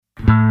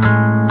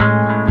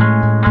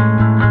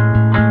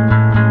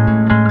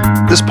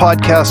This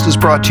podcast is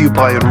brought to you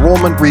by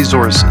Enrollment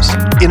Resources,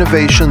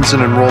 Innovations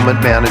in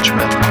Enrollment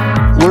Management.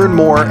 Learn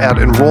more at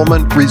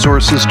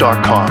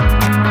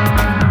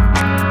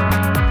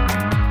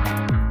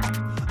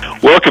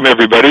enrollmentresources.com. Welcome,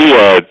 everybody,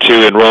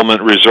 to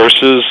Enrollment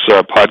Resources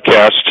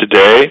podcast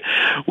today.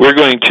 We're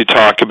going to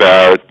talk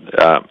about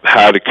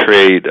how to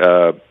create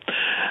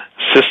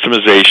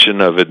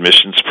systemization of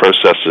admissions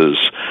processes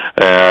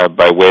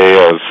by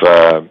way of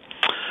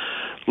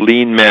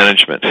lean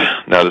management.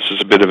 Now, this is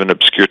a bit of an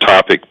obscure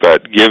topic,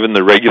 but given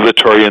the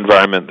regulatory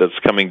environment that's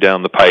coming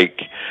down the pike,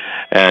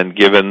 and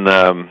given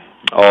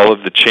all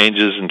of the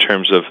changes in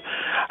terms of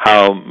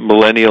how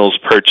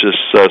millennials purchase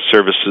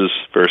services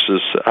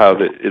versus how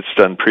it's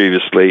done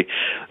previously,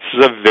 this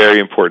is a very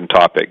important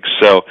topic.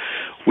 So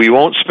we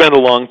won't spend a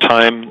long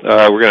time.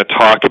 We're going to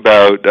talk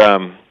about,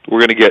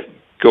 we're going to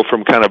go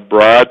from kind of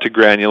broad to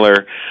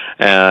granular,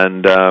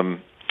 and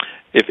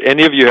if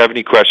any of you have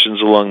any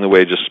questions along the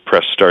way, just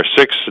press *6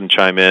 and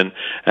chime in,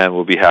 and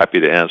we'll be happy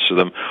to answer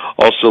them.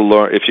 Also,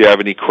 Lauren, if you have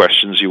any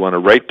questions you want to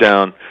write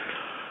down,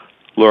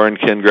 Lauren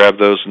can grab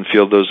those and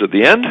field those at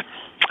the end.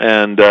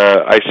 And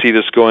I see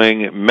this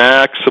going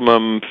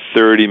maximum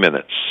 30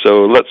 minutes.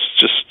 So let's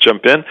just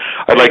jump in.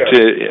 I'd like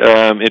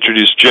to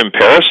introduce Jim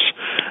Paris.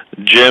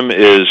 Jim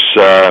is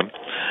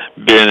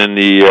been in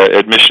the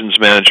admissions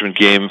management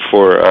game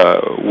for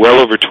well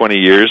over 20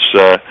 years,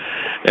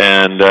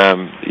 and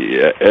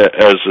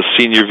as a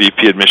senior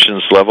VP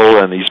admissions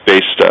level, and he's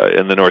based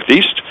in the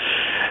Northeast.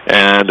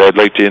 And I'd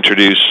like to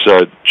introduce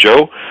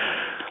Joe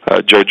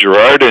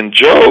Girard, and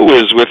Joe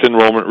is with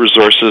Enrollment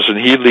Resources, and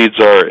he leads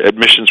our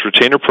admissions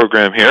retainer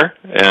program here.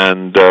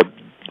 And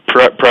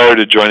prior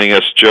to joining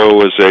us, Joe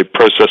was a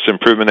process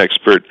improvement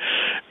expert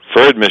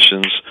for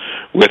admissions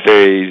with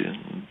a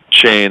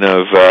chain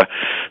of,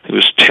 it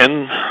was 10,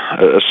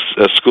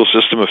 a school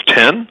system of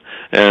 10.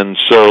 And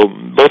so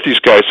both these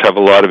guys have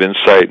a lot of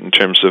insight in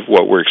terms of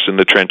what works in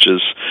the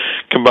trenches,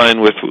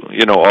 combined with,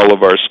 all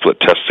of our split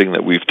testing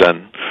that we've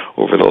done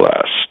over the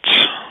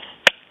last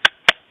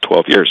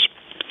 12 years.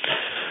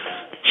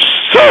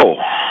 So,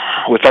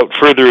 without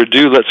further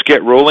ado, let's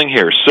get rolling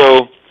here.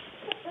 So,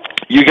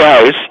 you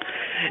guys,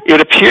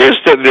 it appears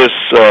that this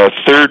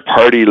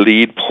third-party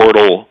lead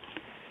portal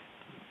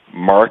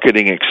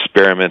marketing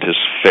experiment has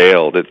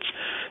failed. It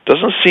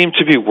doesn't seem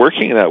to be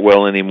working that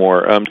well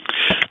anymore.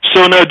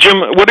 So now, Jim,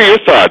 what are your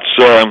thoughts?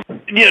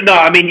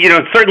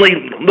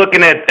 Certainly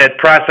looking at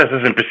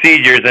processes and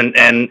procedures and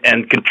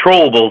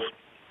controllables,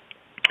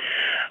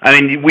 I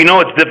mean, we know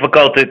it's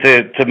difficult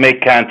to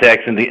make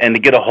contacts and to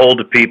get a hold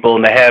of people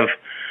and to have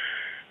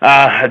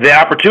the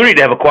opportunity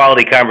to have a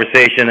quality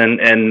conversation,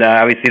 and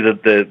obviously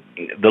the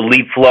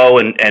lead flow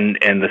and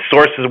the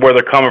sources where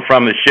they're coming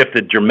from has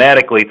shifted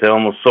dramatically to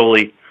almost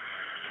solely,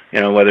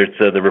 whether it's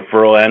the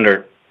referral end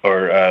or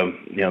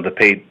the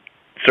paid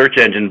search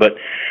engine. But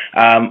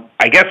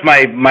I guess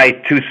my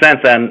 2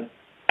 cents on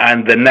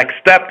the next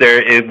step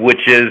there,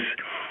 which is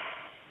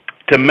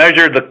to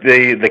measure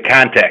the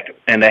contact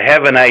and to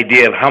have an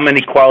idea of how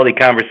many quality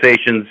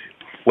conversations,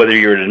 whether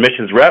you're an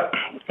admissions rep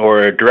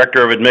or a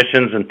director of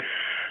admissions, and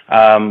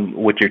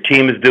what your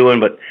team is doing,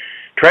 but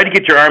try to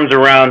get your arms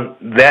around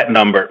that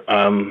number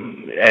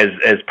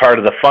as part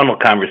of the funnel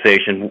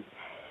conversation.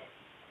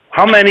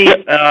 How many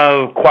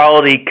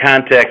quality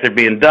contacts are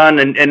being done?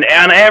 And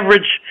on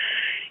average,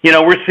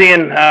 we're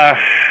seeing, as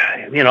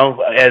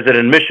an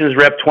admissions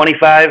rep,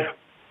 25,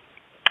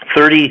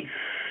 30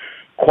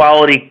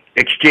 quality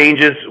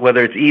exchanges,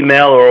 whether it's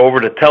email or over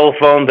the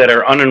telephone, that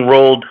are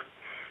unenrolled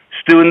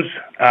students.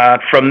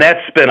 From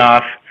that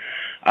spinoff,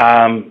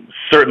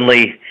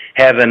 certainly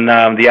having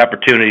the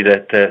opportunity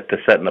to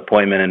set an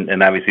appointment,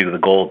 and obviously with the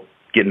goal of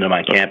getting them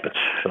on campus.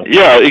 So.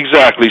 Yeah,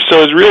 exactly.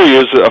 So it really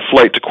is a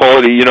flight to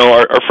quality.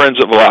 Our friends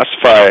at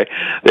Velocify,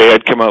 they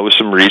had come out with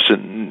some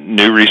recent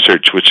new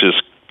research, which is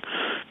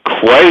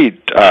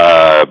quite,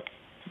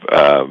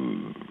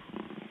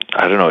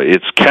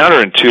 it's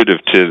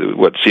counterintuitive to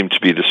what seem to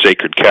be the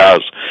sacred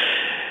cows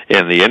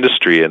in the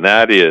industry, and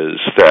that is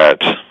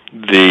that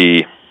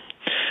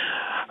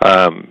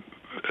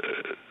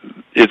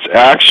it's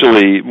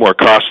actually more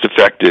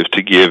cost-effective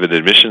to give an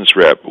admissions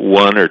rep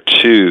 1 or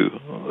 2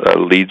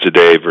 leads a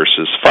day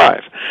versus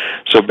 5.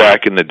 So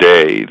back in the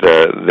day,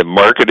 the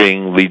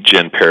marketing lead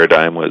gen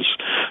paradigm was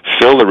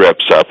fill the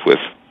reps up with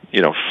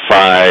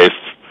 5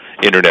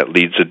 internet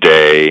leads a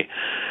day,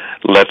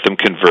 let them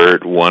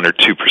convert 1 or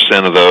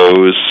 2% of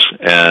those,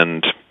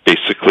 and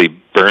basically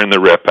burn the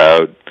rep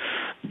out,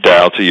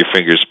 dial till your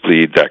fingers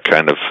bleed, that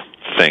kind of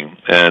thing.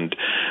 And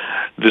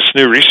this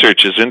new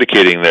research is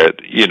indicating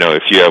that,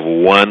 if you have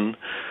 1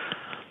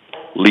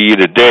 lead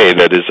a day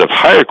that is of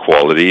higher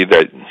quality,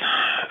 that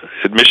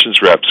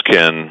admissions reps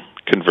can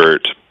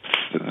convert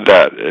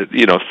that,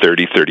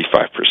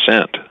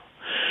 30-35%.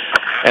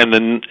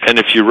 And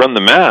if you run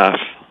the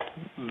math,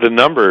 the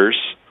numbers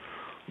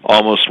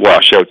almost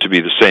wash out to be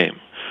the same.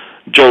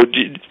 Joe,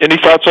 any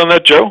thoughts on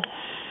that, Joe?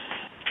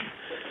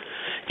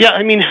 Yeah,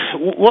 I mean,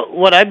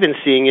 what I've been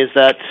seeing is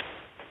that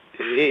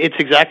it's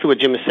exactly what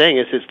Jim is saying.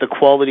 It's the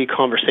quality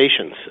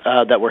conversations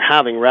that we're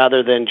having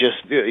rather than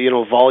just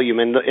volume.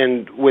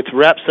 And with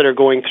reps that are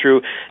going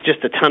through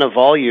just a ton of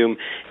volume,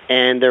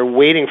 and they're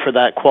waiting for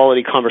that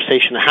quality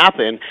conversation to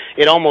happen,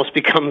 it almost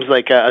becomes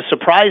like a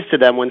surprise to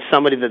them when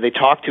somebody that they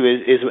talk to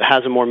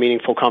has a more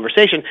meaningful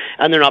conversation,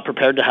 and they're not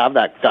prepared to have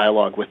that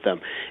dialogue with them.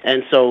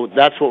 And so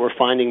that's what we're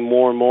finding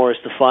more and more, is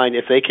to find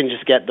if they can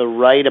just get the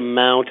right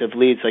amount of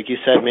leads, like you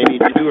said, maybe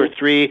 2 or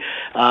 3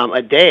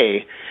 a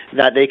day,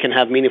 that they can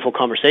have meaningful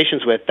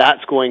conversations with.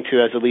 That's going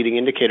to, as a leading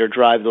indicator,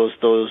 drive those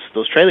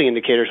trailing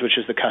indicators, which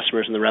is the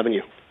customers and the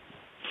revenue.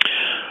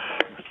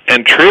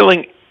 And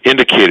trailing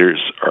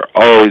indicators are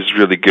always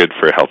really good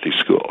for a healthy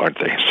school, aren't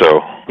they?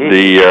 So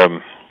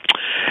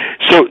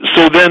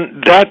so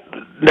then that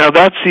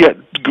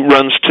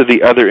runs to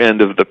the other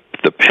end of the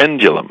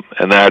pendulum,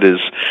 and that is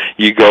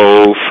you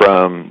go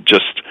from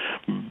just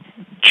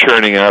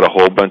churning out a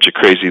whole bunch of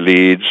crazy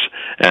leads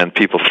and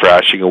people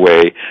thrashing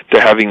away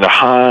to having the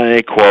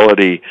high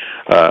quality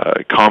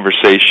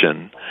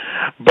conversation,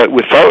 but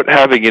without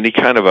having any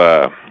kind of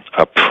a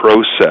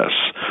process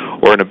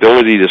or an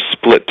ability to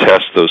split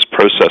test those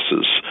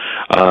processes.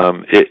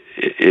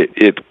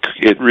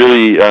 It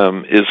really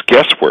is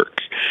guesswork.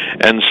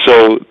 And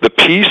so the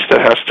piece that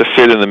has to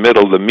fit in the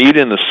middle, the meat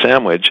in the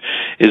sandwich,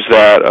 is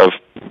that of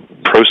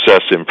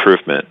process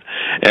improvement.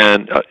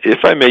 And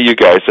if I may, you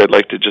guys, I'd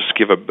like to just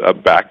give a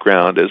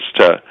background as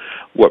to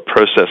what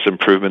process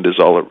improvement is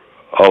all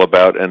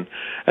about, and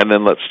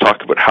then let's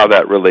talk about how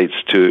that relates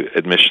to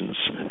admissions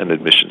and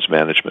admissions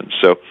management.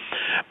 So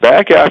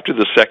back after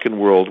the Second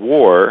World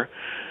War,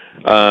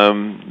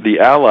 the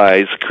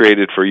Allies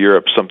created for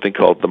Europe something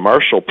called the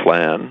Marshall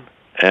Plan,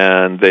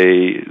 and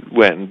they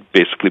went and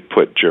basically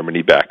put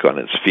Germany back on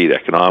its feet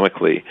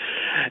economically.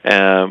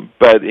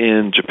 But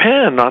in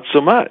Japan, not so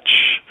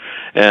much.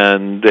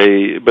 But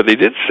they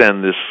did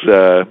send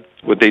this,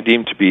 what they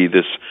deemed to be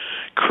this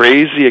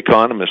crazy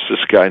economist,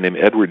 this guy named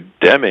Edward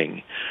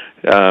Deming,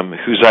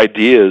 whose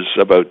ideas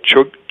about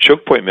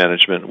choke point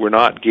management were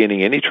not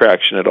gaining any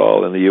traction at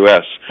all in the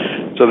U.S.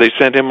 So they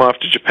sent him off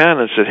to Japan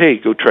and said, hey,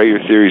 go try your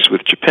theories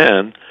with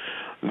Japan.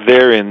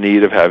 They're in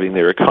need of having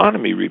their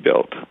economy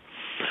rebuilt.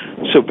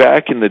 So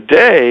back in the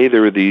day,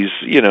 there were these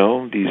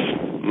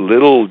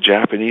little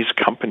Japanese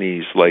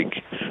companies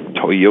like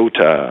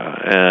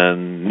Toyota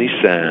and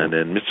Nissan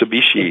and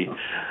Mitsubishi,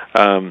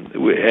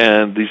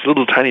 and these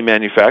little tiny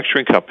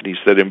manufacturing companies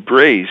that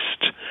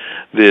embraced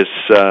this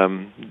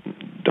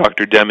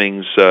Dr.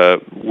 Deming's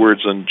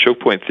words on choke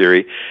point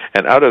theory,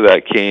 and out of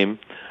that came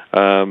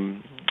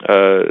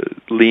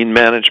lean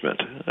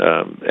management.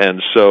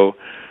 And so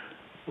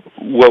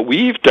what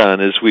we've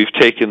done is we've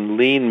taken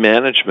lean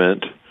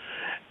management,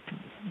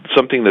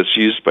 something that's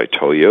used by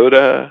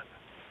Toyota,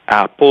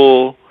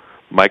 Apple,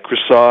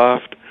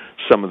 Microsoft,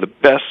 some of the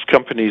best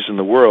companies in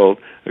the world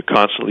are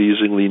constantly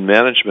using lean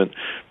management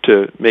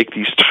to make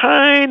these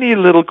tiny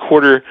little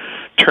quarter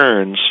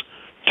turns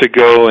to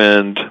go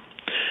and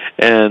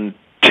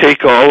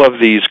take all of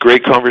these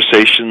great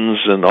conversations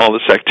and all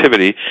this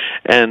activity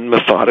and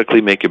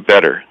methodically make it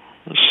better.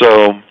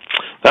 So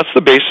that's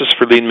the basis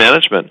for lean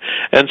management.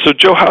 And so,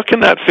 Joe, how can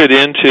that fit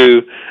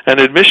into an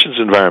admissions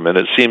environment?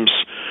 It seems,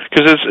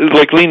 because it's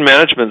like lean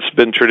management's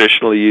been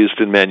traditionally used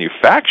in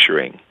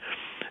manufacturing,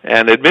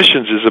 and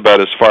admissions is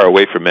about as far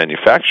away from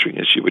manufacturing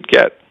as you would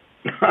get.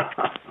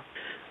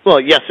 Well,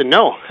 yes and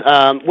no.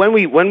 When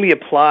we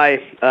apply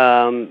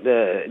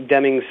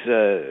Deming's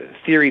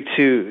theory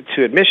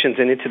to admissions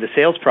and into the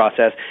sales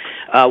process,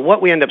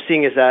 what we end up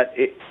seeing is that,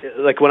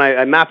 like when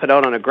I map it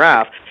out on a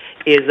graph,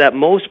 is that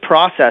most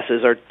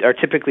processes are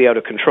typically out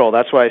of control.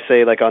 That's why I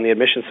say, like on the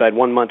admission side,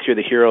 1 month you're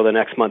the hero, the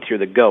next month you're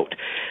the goat.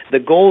 The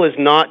goal is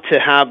not to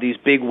have these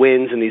big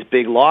wins and these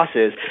big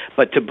losses,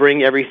 but to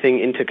bring everything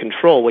into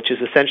control, which is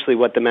essentially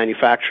what the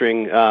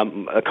manufacturing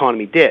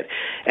economy did.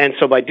 And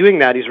so by doing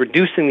that, he's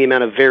reducing the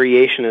amount of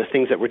variation in the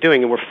things that we're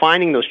doing, and we're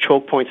finding those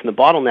choke points and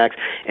the bottlenecks.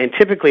 And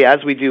typically,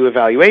 as we do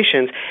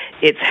evaluations,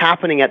 it's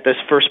happening at this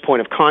first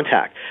point of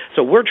contact.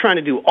 So we're trying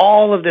to do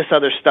all of this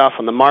other stuff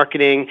on the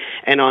marketing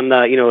and on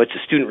the,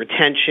 it's student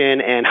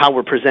retention and how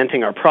we're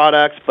presenting our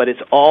products, but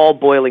it's all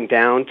boiling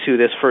down to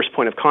this first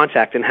point of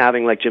contact and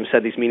having, like Jim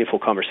said, these meaningful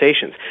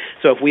conversations.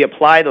 So if we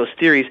apply those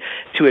theories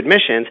to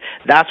admissions,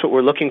 that's what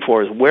we're looking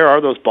for, is where are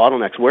those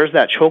bottlenecks? Where's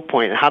that choke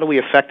point? And how do we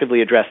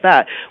effectively address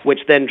that, which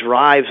then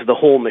drives the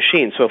whole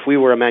machine? So if we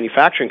were a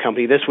manufacturing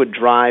company, this would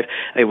drop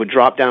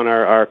down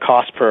our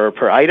cost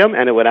per item,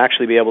 and it would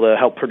actually be able to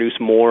help produce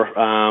more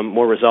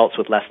results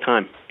with less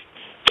time.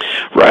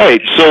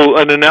 Right. So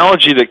an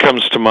analogy that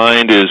comes to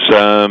mind is,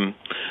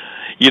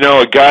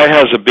 a guy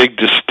has a big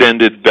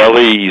distended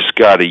belly. He's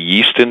got a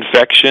yeast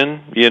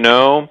infection,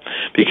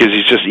 because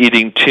he's just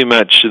eating too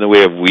much in the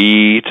way of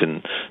wheat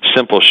and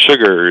simple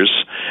sugars.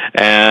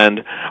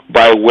 And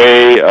by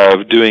way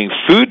of doing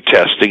food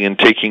testing and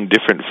taking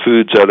different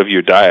foods out of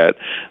your diet,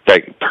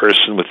 that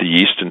person with the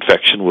yeast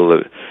infection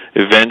will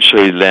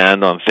eventually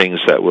land on things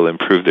that will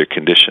improve their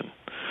condition.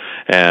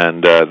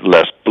 And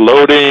less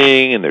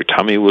bloating, and their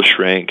tummy will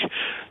shrink.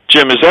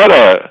 Jim, is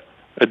that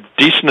a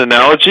decent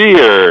analogy,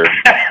 or?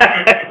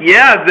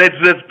 Yeah,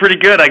 that's pretty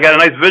good. I got a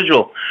nice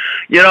visual.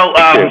 You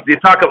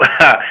talk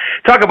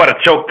about a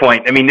choke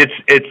point. I mean,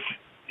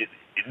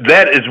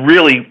 that is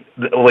really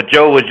what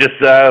Joe was just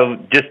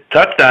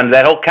touched on.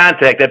 That whole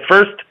contact, that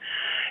first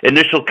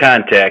initial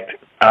contact,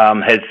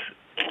 has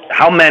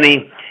how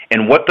many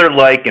and what they're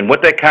like and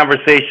what that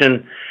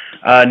conversation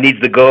needs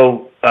to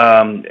go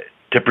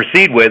to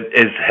proceed with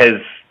has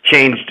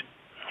changed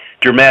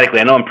dramatically.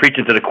 I know I'm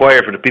preaching to the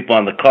choir for the people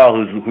on the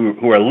call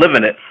who are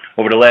living it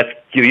over the last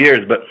few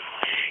years, but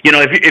we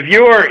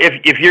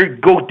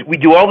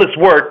do all this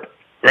work,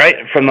 right,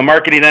 from the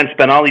marketing end,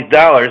 spend all these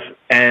dollars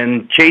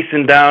and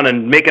chasing down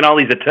and making all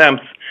these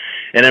attempts,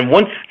 and then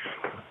once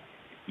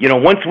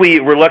we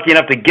were lucky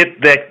enough to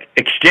get that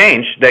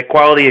exchange, that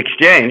quality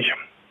exchange,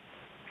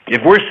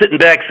 if we're sitting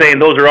back saying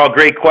those are all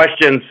great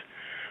questions,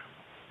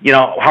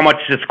 how much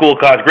does school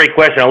cost? Great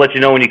question. I'll let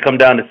you know when you come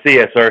down to see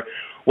us. Or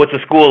what's the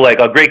school like?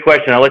 A great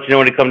question. I'll let you know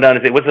when you come down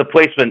to see. What's the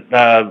placement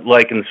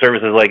like and the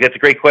services like? That's a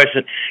great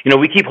question.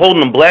 We keep holding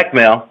them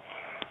blackmail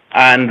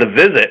on the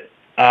visit.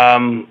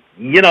 And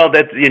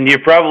you're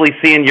probably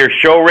seeing your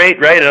show rate,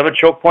 right? Another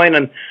choke point.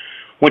 And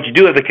once you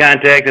do have the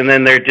contact, and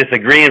then they're just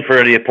agreeing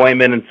for the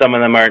appointment, and some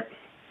of them aren't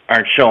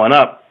showing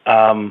up.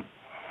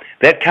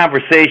 That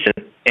conversation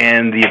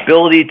and the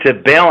ability to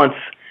balance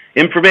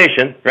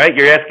information, right?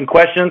 You're asking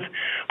questions,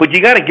 but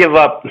you got to give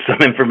up some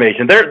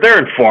information. They're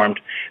informed.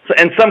 So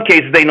in some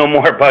cases, they know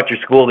more about your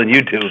school than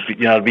you do.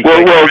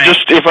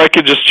 Just if I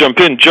could just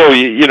jump in, Joe.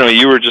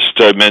 You were just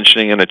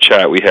mentioning in a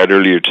chat we had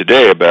earlier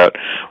today about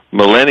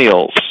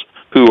millennials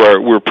who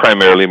we're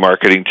primarily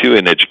marketing to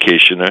in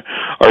education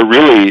are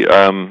really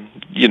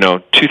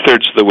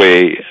 2/3 of the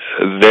way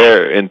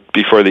there and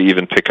before they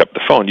even pick up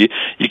the phone. You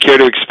care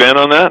to expand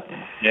on that?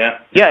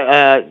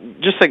 Yeah.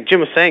 Just like Jim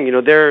was saying,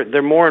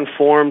 they're more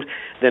informed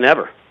than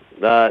ever.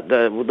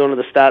 One of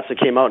the stats that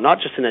came out,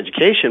 not just in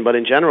education, but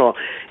in general,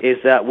 is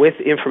that with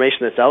information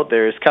that's out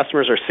there, is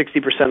customers are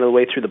 60% of the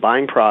way through the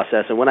buying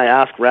process. And when I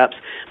ask reps,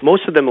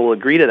 most of them will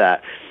agree to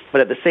that.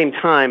 But at the same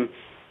time,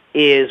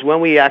 is when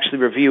we actually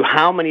review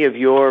how many of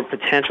your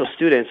potential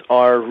students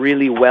are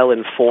really well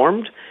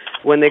informed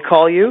when they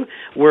call you,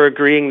 we're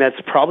agreeing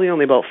that's probably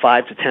only about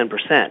 5 to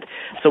 10%.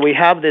 So we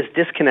have this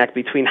disconnect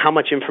between how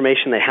much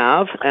information they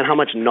have and how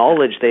much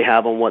knowledge they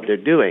have on what they're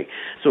doing.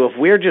 So if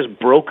we're just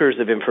brokers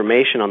of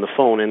information on the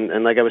phone,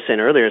 and like I was saying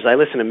earlier, is I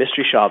listen to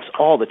mystery shops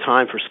all the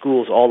time for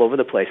schools all over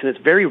the place, and it's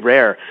very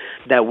rare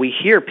that we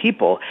hear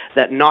people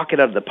that knock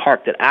it out of the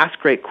park, that ask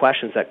great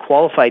questions, that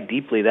qualify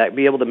deeply, that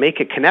be able to make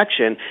a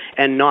connection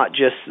and not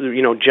just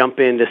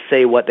jump in to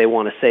say what they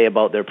want to say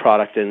about their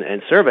product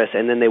and service,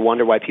 and then they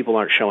wonder why people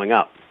aren't showing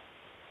up.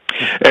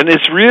 And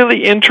it's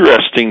really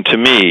interesting to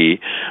me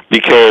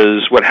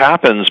because what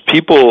happens,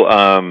 people,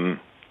 how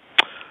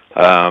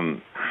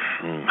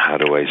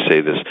do I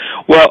say this?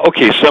 Well,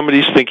 okay,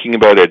 somebody's thinking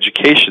about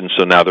education,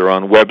 so now they're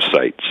on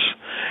websites.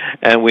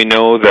 And we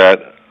know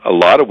that a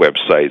lot of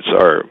websites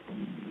are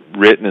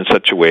written in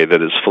such a way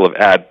that it's full of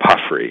ad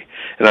puffery.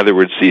 In other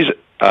words, these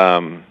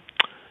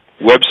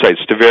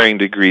websites, to varying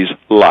degrees,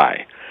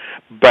 lie.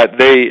 But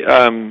they...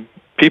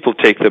 people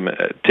take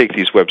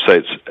these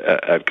websites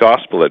at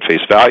gospel, at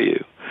face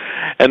value,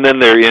 and then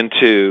they're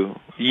into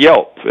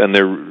Yelp, and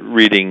they're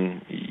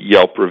reading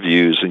Yelp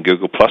reviews and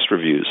Google Plus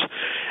reviews,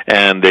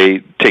 and they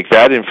take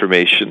that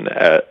information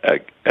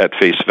at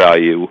face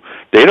value.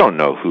 They don't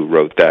know who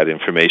wrote that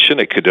information.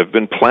 It could have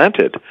been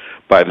planted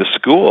by the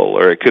school,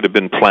 or it could have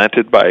been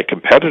planted by a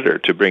competitor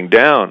to bring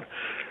down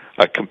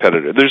a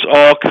competitor. There's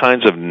all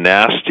kinds of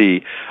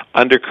nasty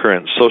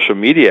undercurrent social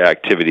media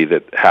activity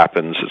that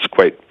happens. It's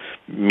quite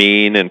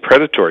mean and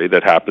predatory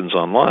that happens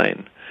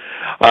online.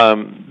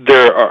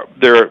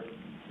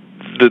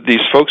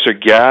 These folks are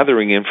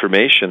gathering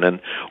information,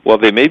 and while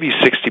they may be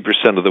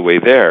 60% of the way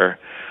there,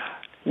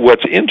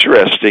 what's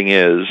interesting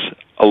is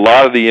a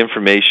lot of the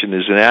information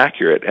is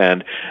inaccurate,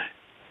 and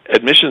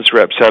admissions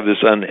reps have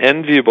this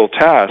unenviable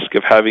task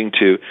of having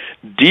to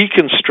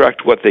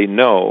deconstruct what they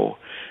know,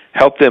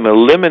 help them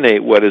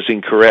eliminate what is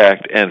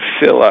incorrect, and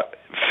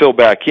fill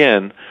back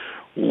in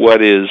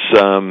what is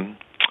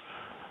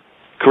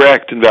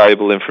correct and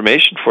valuable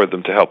information for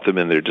them to help them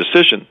in their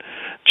decision.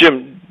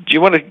 Jim, do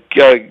you want to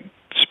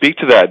speak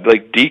to that,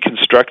 like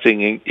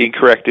deconstructing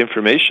incorrect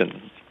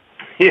information?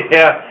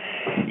 Yeah,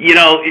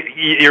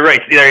 you're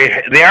right.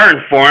 They are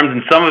informed,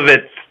 and some of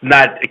it's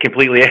not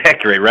completely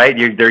accurate, right?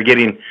 They're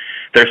getting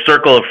their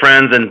circle of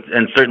friends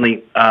and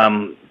certainly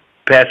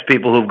past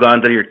people who've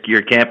gone to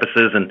your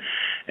campuses,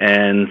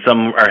 and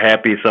some are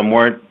happy, some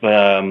weren't.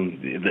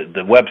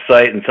 The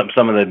website and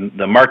some of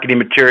the marketing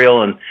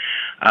material, and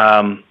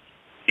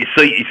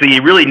so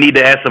you really need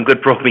to ask some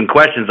good probing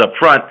questions up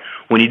front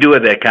when you do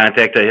have that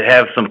contact, to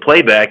have some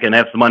playback and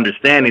have some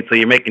understanding, so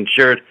you're making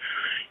sure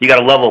you got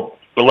a level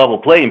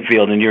playing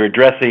field, and you're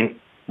addressing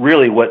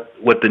really what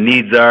the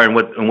needs are and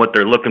what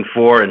they're looking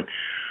for and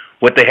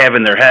what they have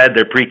in their head,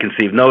 their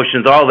preconceived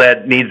notions. All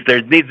that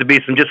there needs to be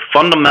some just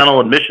fundamental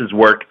admissions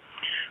work.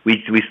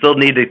 We still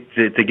need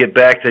to get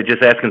back to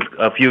just asking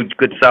a few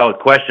good solid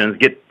questions,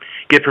 get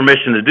get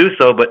permission to do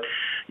so, but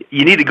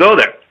you need to go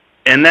there.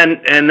 And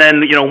then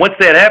once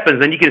that happens,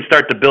 then you can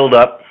start to build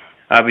up,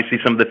 obviously,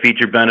 some of the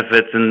feature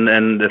benefits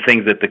and the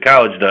things that the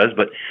college does.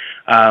 But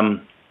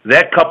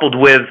that coupled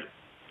with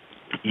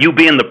you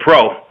being the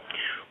pro,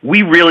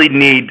 we really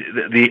need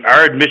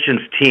our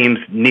admissions teams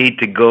need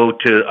to go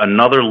to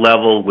another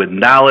level with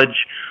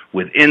knowledge,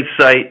 with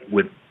insight,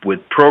 with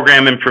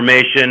program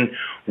information,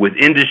 with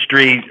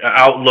industry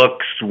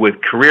outlooks,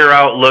 with career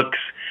outlooks.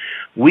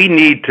 We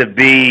need to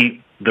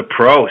be the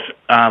pros.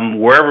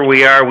 Wherever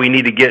we are, we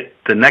need to get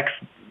the next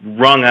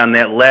rung on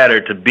that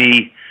ladder to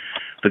be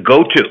the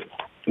go-to,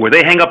 where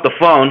they hang up the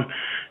phone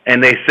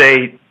and they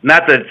say,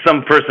 not that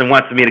some person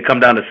wants me to come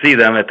down to see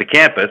them at the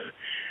campus,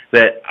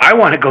 that I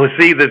want to go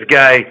see this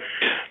guy,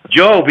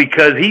 Joe,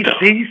 because he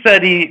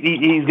said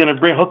he's going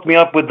to hook me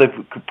up with the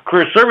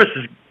career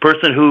services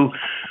person who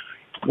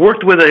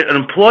worked with an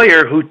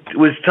employer who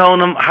was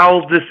telling him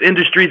how this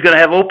industry is going to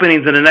have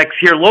openings in the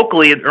next year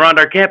locally around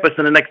our campus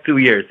in the next 2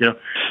 years.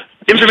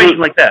 Information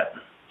like that.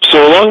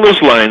 So along those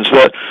lines,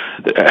 that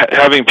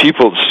having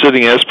people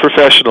sitting as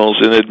professionals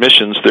in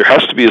admissions, there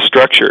has to be a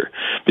structure,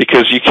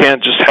 because you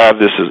can't just have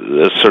this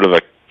as sort of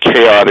a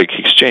chaotic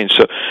exchange.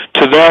 So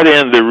to that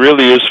end, there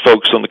really is,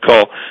 folks on the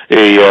call,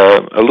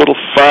 a little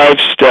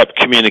 5-step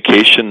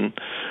communication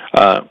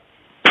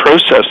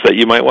process that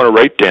you might want to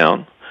write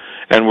down,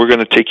 and we're going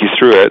to take you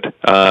through it,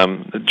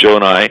 Joe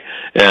and I,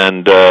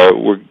 and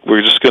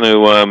we're just going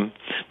to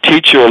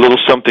teach you a little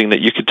something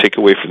that you could take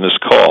away from this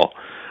call.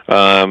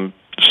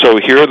 So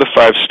here are the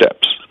 5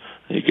 steps.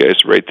 You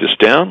guys write this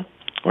down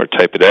or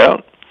type it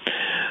out.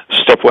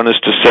 Step 1 is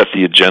to set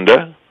the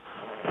agenda.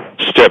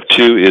 Step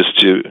 2 is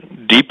to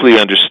deeply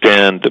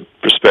understand the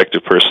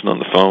prospective person on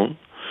the phone.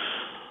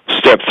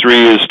 Step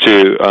 3 is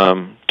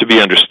to be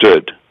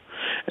understood.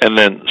 And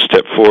then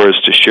step 4 is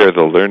to share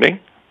the learning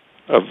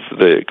of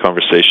the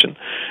conversation.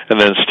 And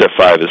then step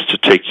 5 is to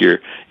take your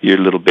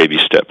little baby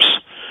steps.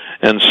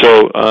 And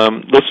so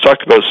let's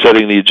talk about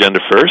setting the agenda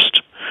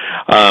first.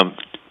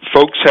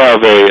 Folks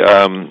have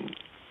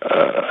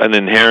an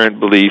inherent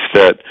belief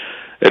that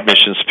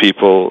admissions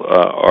people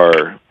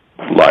are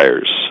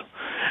liars.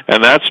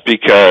 And that's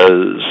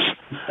because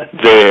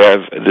they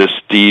have this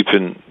deep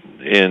and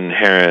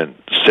inherent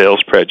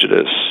sales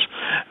prejudice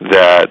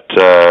that,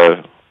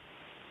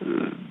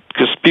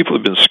 because people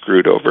have been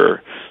screwed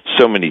over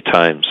so many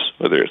times,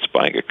 whether it's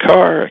buying a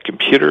car, a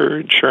computer,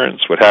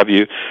 insurance, what have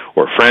you,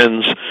 or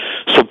friends.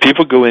 So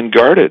people go in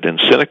guarded and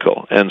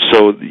cynical. And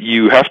so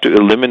you have to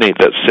eliminate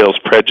that sales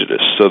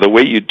prejudice. So the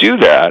way you do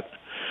that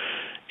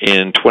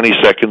in 20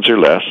 seconds or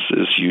less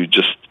is you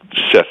just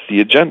set the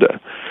agenda.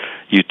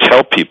 You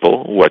tell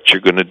people what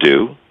you're going to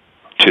do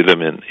to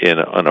them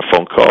on a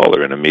phone call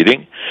or in a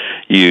meeting.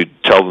 You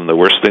tell them the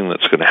worst thing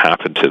that's going to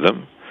happen to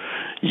them.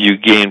 You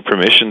gain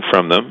permission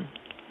from them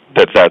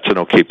that that's an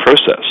okay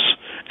process.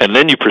 And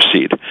then you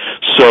proceed.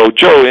 So,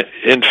 Joe,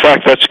 in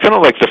fact, that's kind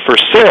of like the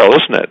first sale,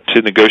 isn't it,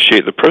 to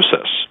negotiate the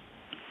process?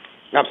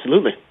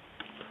 Absolutely.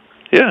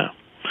 Yeah.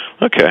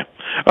 Okay.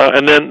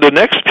 And then the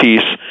next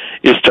piece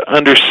is to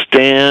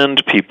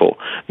understand people.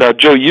 Now,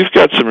 Joe, you've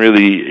got some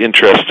really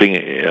interesting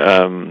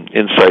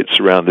insights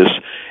around this.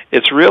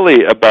 It's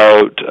really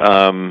about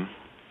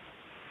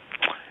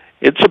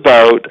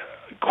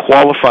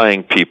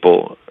qualifying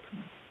people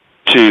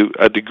to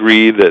a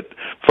degree that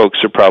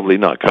folks are probably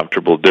not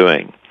comfortable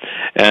doing.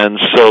 And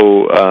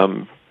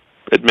so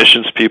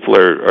admissions people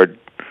are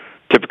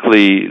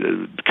typically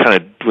kind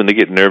of, when they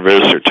get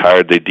nervous or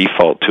tired, they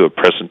default to a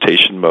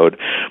presentation mode.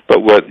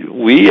 But what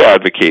we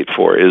advocate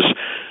for is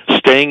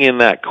staying in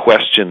that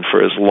question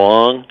for as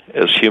long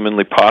as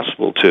humanly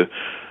possible to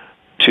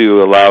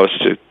allow us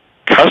to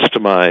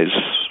customize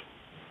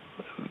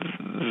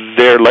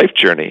their life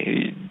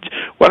journey.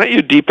 Why don't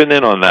you deepen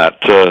in on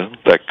that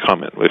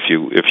comment, if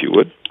you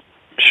would?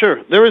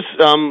 Sure. There was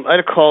I had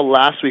a call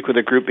last week with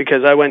a group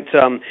because I went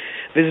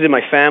visited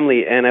my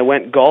family and I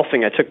went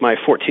golfing. I took my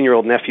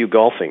 14-year-old nephew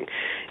golfing,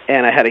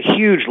 and I had a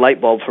huge light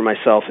bulb for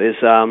myself.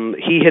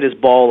 He hit his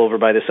ball over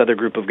by this other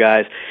group of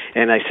guys,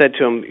 and I said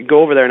to him,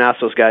 "Go over there and ask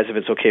those guys if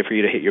it's okay for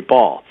you to hit your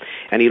ball."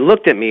 And he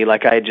looked at me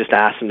like I had just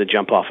asked him to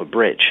jump off a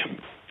bridge,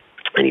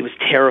 and he was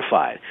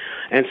terrified.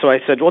 And so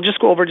I said, "Well, just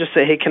go over, just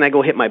say, hey, can I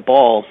go hit my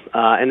ball,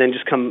 and then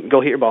just go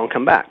hit your ball and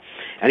come back."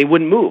 And he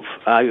wouldn't move.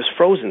 He was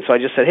frozen. So I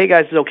just said, "Hey,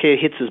 guys, is it okay?"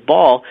 He hits his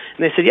ball.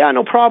 And they said, "Yeah,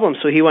 no problem."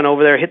 So he went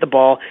over there, hit the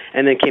ball,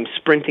 and then came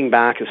sprinting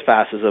back as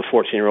fast as a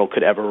 14-year-old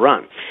could ever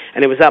run.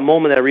 And it was that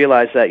moment that I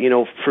realized that,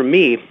 for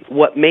me,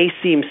 what may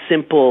seem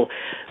simple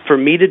for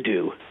me to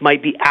do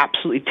might be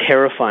absolutely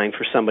terrifying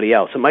for somebody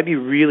else. It might be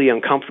really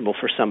uncomfortable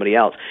for somebody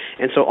else.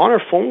 And so on our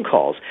phone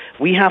calls,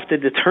 we have to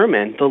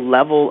determine the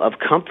level of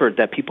comfort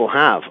that people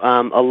have.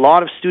 A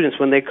lot of students,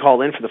 when they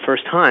call in for the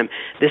first time,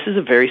 this is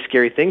a very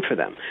scary thing for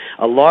them.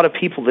 A lot of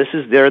people,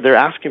 they're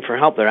asking for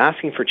help, they're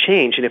asking for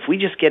change, and if we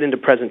just get into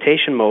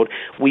presentation mode,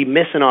 we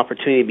miss an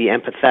opportunity to be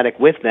empathetic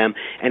with them,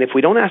 and if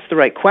we don't ask the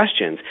right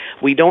questions,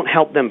 we don't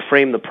help them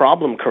frame the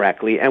problem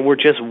correctly, and we're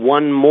just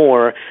one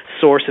more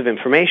source of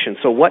information.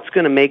 So what's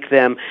going to make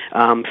them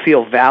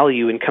feel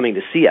value in coming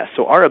to see us.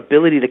 So our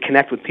ability to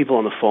connect with people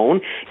on the phone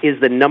is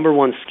the number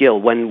one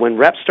skill. When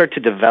reps start to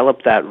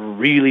develop that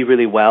really,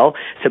 really well,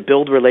 to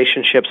build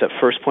relationships at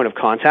first point of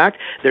contact,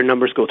 their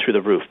numbers go through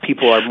the roof.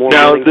 People are more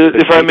now, willing to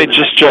if I may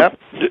just jump,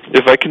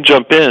 if I can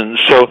jump in.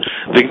 So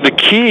the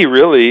key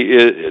really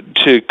is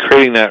to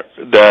creating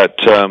that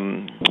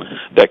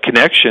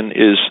connection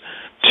is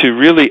to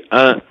really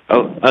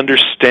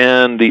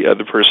understand the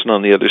other person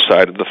on the other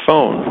side of the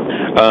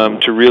phone,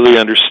 to really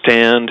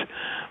understand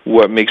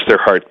what makes their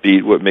heart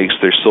beat, what makes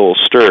their soul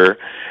stir,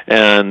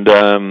 and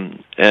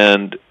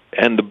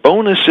the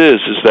bonus is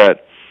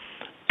that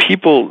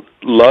people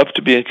love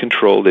to be in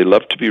control, they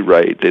love to be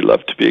right, they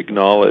love to be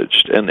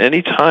acknowledged, and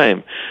any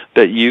time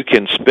that you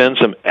can spend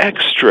some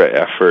extra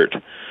effort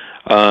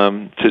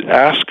to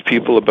ask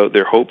people about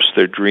their hopes,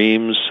 their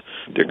dreams,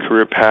 their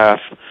career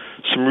path,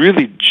 some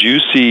really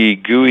juicy,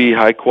 gooey,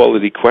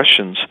 high-quality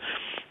questions,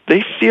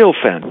 they feel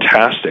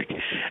fantastic.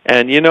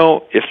 And,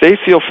 if they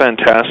feel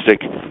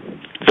fantastic,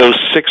 those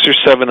 6 or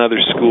 7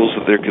 other schools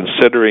that they're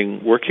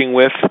considering working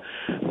with,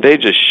 they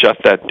just shut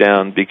that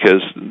down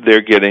because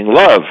they're getting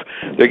love.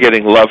 They're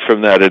getting love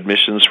from that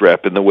admissions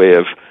rep in the way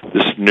of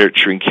this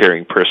nurturing,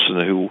 caring person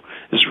who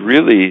is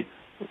really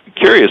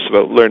curious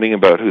about learning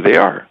about who they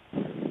are.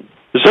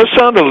 Does that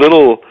sound a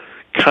little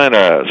kind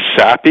of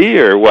sappy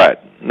or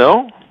what?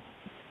 No?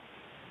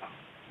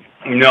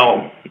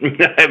 No.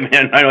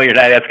 I know you're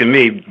not asking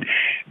me,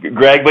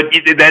 Greg, but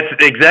that's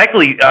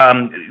exactly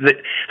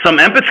some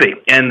empathy,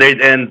 and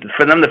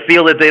for them to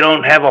feel that they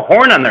don't have a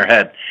horn on their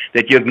head,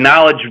 that you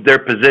acknowledge their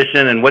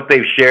position and what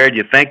they've shared,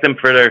 you thank them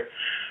for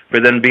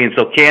them being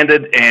so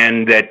candid,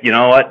 and that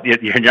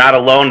you're not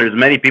alone. There's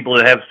many people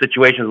that have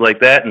situations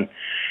like that,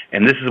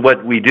 and this is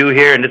what we do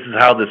here, and this is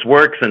how this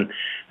works,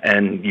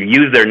 and you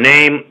use their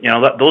name.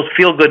 Those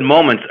feel good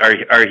moments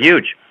are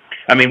huge.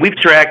 I mean, we've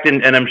tracked,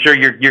 and I'm sure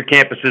your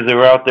campuses that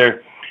are out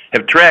there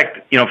have tracked,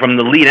 from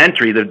the lead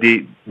entry, the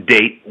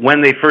date,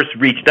 when they first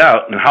reached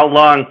out, and how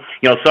long,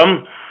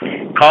 some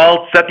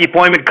call, set the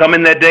appointment, come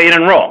in that day and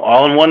enroll,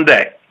 all in one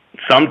day.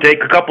 Some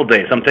take a couple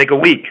days, some take a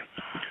week,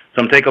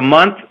 some take a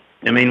month.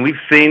 I mean, we've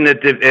seen that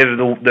if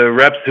the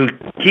reps who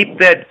keep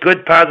that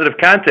good positive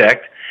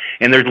contact,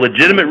 and there's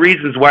legitimate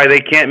reasons why they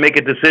can't make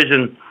a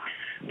decision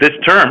this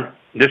term,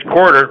 this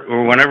quarter,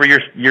 or whenever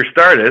your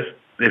start is,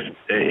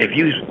 if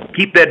you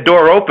keep that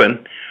door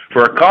open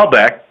for a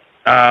callback,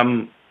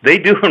 they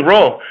do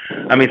enroll.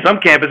 I mean, some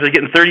campuses are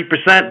getting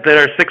 30% that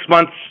are 6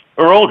 months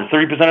or older,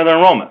 30% of their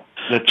enrollment.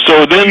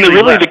 So then,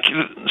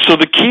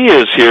 the key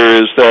is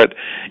here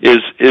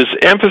is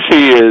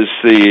empathy is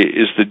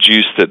the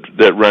juice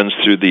that runs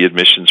through the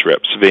admissions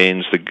reps'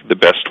 veins, the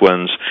best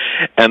ones,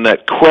 and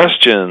that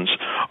questions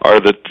are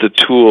the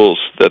tools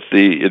that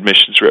the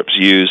admissions reps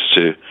use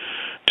to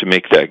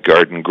make that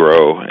garden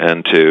grow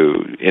and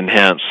to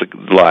enhance the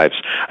lives.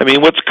 I mean,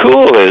 what's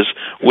cool is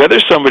whether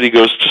somebody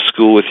goes to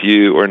school with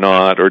you or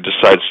not, or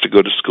decides to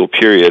go to school,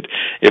 period,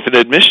 if an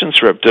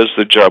admissions rep does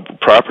their job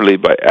properly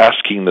by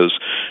asking those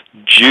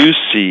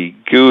juicy,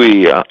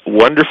 gooey,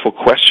 wonderful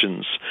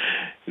questions,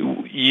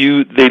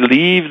 they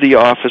leave the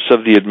office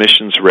of the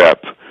admissions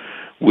rep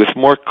with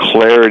more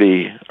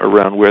clarity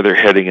around where they're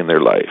heading in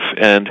their life.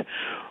 And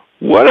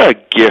what a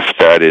gift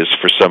that is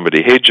for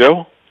somebody. Hey,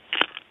 Joe?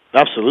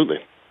 Absolutely.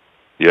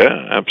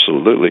 Yeah,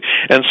 absolutely.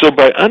 And so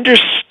by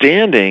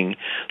understanding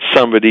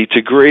somebody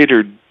to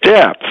greater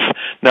depth,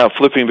 now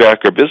flipping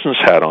back our business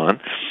hat on,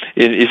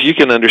 if you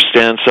can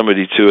understand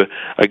somebody to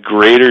a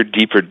greater,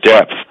 deeper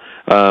depth,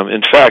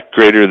 in fact,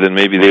 greater than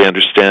maybe they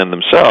understand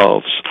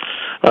themselves,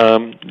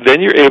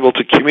 then you're able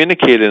to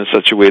communicate in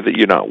such a way that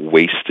you're not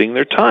wasting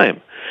their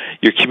time.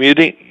 You're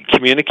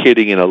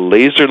communicating in a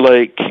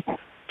laser-like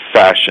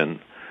fashion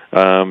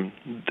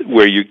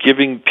where you're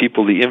giving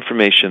people the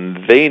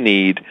information they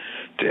need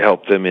to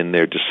help them in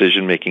their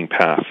decision-making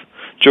path.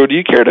 Joe, do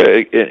you care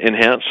to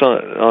enhance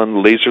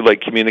on laser-like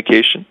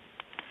communication?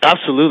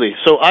 Absolutely.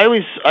 So I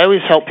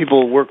always help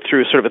people work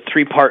through sort of a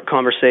 3-part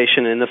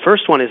conversation, and the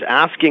first one is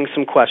asking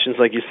some questions,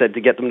 like you said,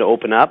 to get them to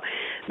open up.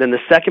 Then the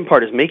second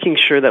part is making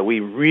sure that we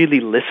really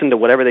listen to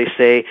whatever they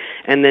say,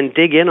 and then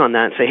dig in on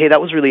that and say, hey,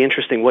 that was really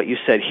interesting what you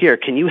said here.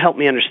 Can you help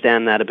me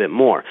understand that a bit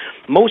more?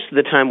 Most of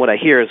the time what I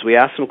hear is we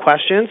ask some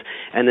questions,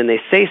 and then they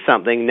say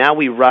something. Now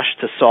we rush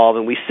to solve,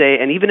 and we say,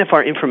 and even if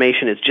our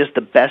information is just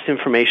the best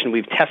information,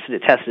 we've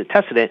tested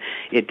it,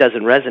 it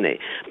doesn't resonate.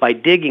 By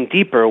digging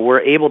deeper,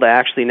 we're able to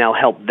actually now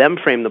help them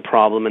frame the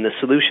problem, and the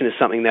solution is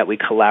something that we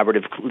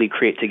collaboratively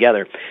create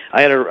together.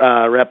 I had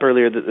a rep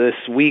earlier this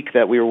week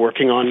that we were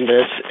working on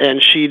this,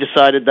 and she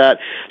decided that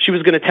she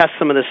was going to test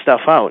some of this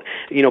stuff out,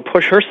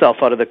 push herself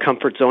out of the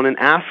comfort zone and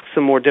ask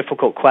some more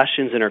difficult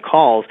questions in her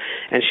calls.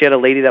 And she had a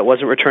lady that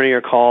wasn't returning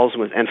her calls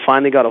and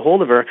finally got a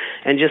hold of her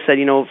and just said,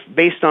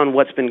 based on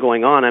what's been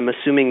going on, I'm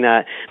assuming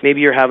that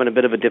maybe you're having a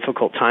bit of a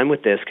difficult time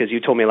with this because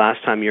you told me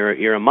last time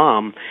you're a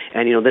mom,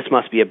 and this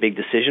must be a big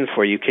decision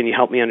for you. Can you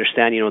help me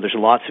understand? There's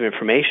lots of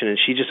information information, and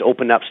she just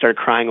opened up, started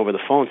crying over the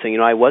phone, saying,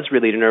 I was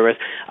really nervous.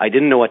 I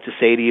didn't know what to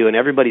say to you, and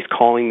everybody's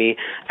calling me,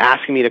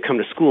 asking me to come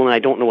to school, and I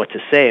don't know what to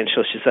say. And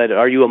so she said,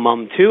 are you a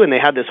mom too? And they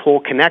had this whole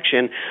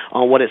connection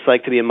on what it's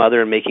like to be a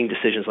mother and making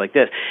decisions like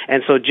this.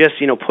 And so just,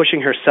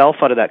 pushing herself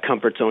out of that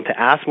comfort zone to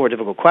ask more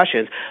difficult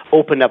questions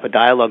opened up a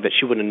dialogue that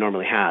she wouldn't have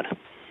normally had.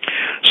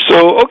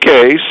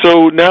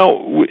 So now,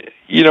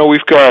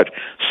 we've got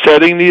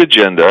setting the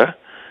agenda,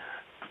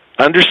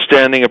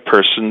 understanding a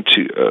person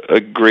to a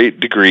great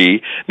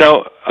degree.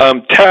 Now,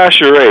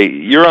 Tash Uray,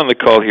 you're on the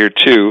call here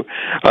too,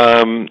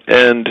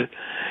 and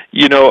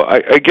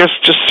I guess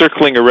just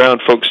circling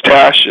around, folks.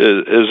 Tash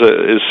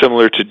is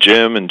similar to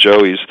Jim and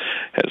Joe. He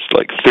has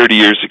like 30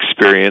 years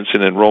experience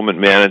in enrollment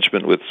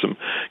management with some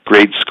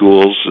great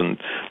schools, and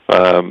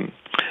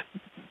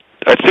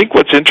I think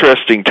what's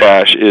interesting,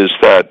 Tash, is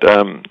that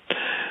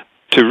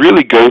to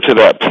really go to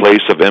that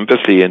place of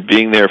empathy and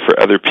being there for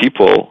other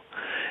people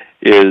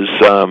is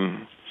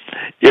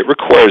it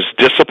requires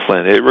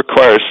discipline. It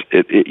requires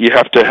you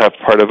have to have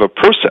part of a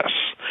process,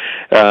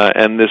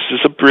 and this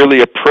is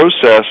really a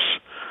process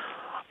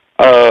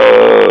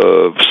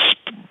of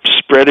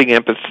spreading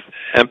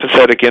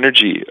empathetic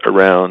energy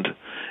around.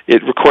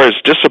 It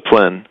requires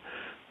discipline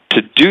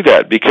to do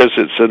that because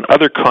it's an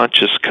other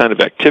conscious kind of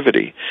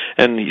activity,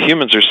 and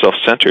humans are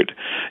self-centered.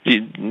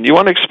 You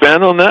want to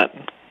expand on that?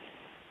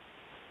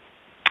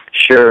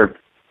 Sure.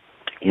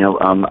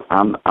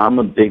 I'm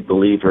a big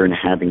believer in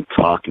having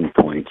talking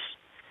points,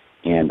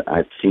 and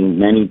I've seen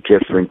many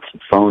different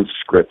phone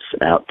scripts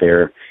out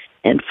there,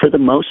 and for the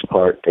most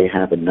part, they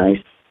have a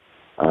nice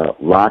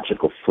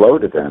logical flow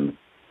to them.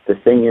 The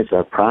thing is,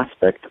 our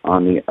prospect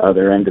on the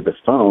other end of the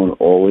phone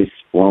always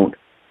won't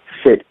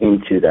fit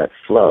into that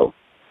flow.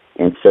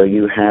 And so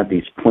you have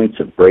these points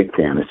of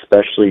breakdown,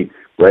 especially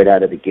right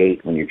out of the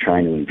gate when you're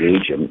trying to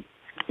engage them.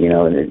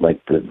 And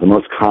the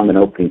most common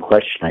opening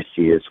question I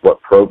see is,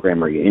 what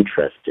program are you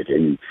interested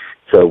in?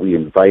 So we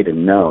invite a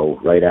no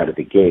right out of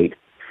the gate.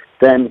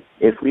 Then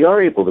if we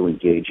are able to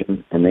engage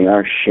them and they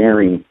are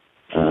sharing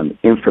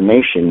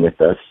information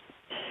with us,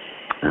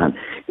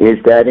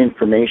 is that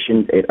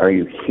information, are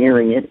you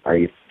hearing it? Are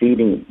you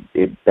feeding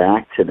it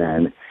back to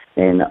them?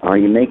 And are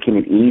you making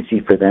it easy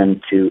for them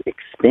to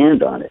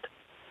expand on it?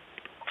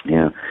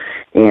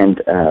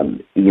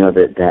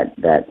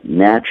 That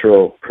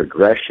natural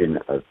progression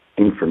of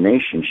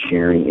information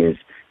sharing is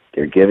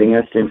they're giving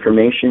us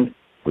information,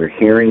 we're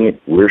hearing it,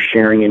 we're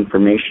sharing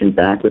information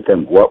back with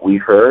them, what we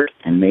heard,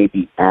 and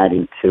maybe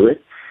adding to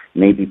it,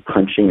 maybe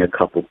punching a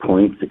couple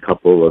points, a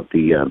couple of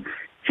the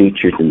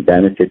features and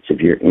benefits of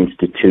your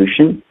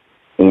institution,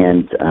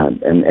 and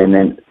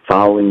then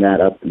following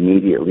that up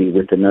immediately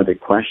with another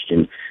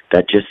question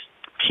that just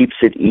keeps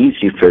it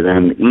easier for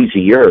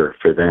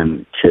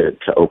them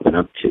to open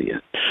up to you.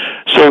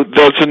 So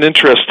that's an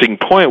interesting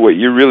point. What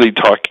you're really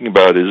talking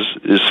about is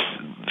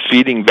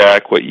feeding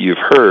back what you've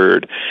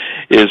heard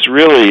is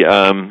really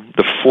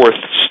the fourth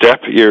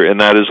step here,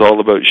 and that is all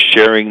about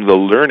sharing the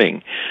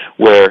learning,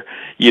 where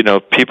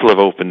people have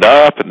opened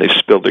up and they've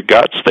spilled their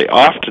guts. They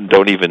often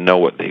don't even know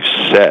what they've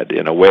said.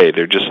 In a way,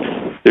 there's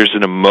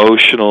an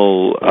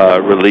emotional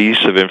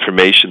release of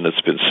information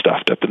that's been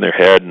stuffed up in their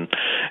head, and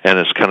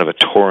it's kind of a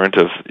torrent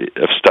of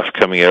stuff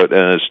coming out.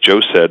 And as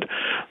Joe said,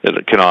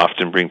 it can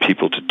often bring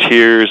people to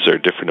tears or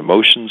different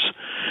emotions,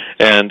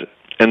 and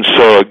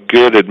so a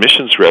good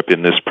admissions rep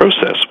in this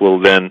process will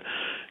then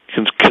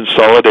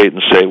consolidate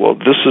and say, well,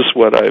 this is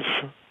what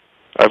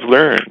I've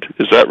learned.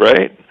 Is that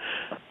right?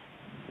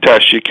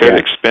 Tash, you care to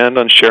expand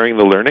on sharing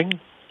the learning?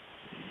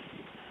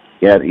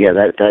 Yeah,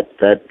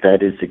 that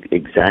is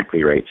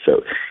exactly right.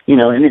 So,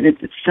 and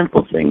it's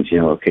simple things,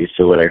 okay,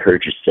 so what I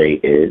heard you say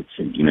is,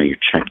 you're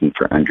checking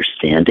for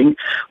understanding,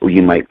 or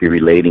you might be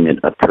relating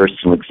a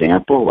personal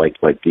example, like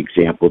the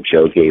example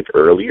Joe gave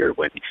earlier,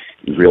 when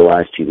he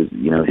realized he was,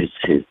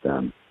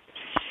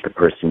 the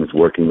person was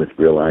working with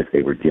realized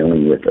they were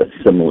dealing with a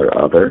similar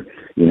other,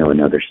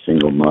 another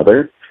single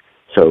mother.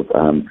 So,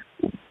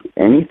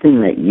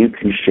 anything that you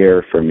can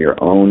share from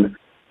your own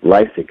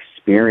life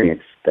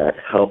experience that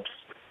helps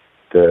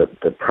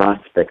the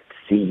prospect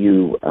see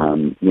you,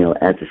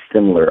 as a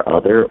similar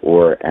other,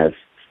 or as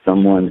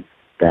someone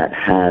that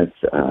has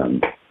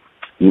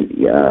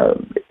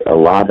a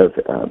lot of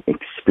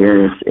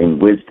experience and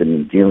wisdom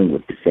in dealing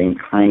with the same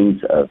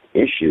kinds of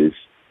issues,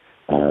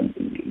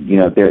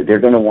 they're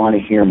going to want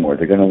to hear more.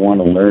 They're going to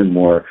want to learn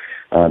more.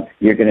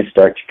 You're going to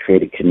start to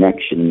create a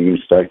connection. You're going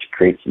to start to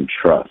create some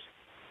trust.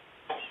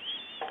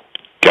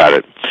 Got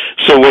it.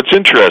 So what's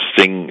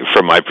interesting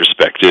from my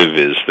perspective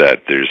is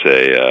that there's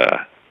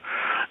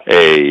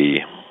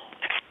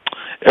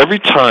every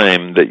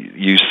time that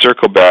you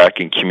circle back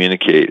and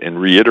communicate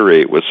and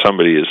reiterate what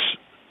somebody is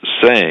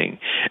saying,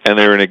 and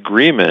they're in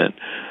agreement,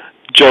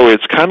 Joe,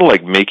 it's kind of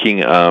like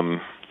making,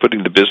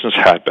 putting the business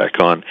hat back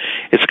on,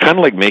 it's kind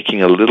of like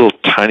making a little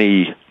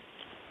tiny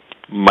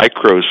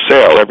micro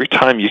sale. Every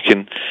time you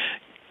can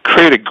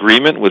create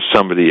agreement with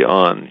somebody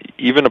on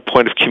even a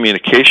point of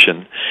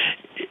communication,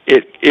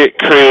 it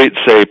creates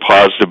a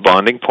positive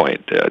bonding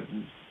point.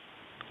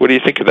 What do you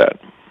think of that?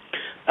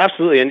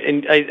 Absolutely,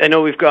 and I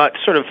know we've got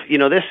sort of,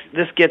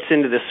 this gets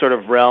into this sort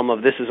of realm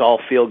of this is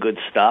all feel-good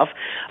stuff.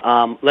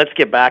 Let's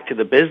get back to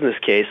the business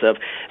case of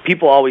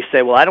people always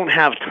say, well, I don't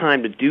have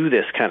time to do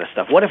this kind of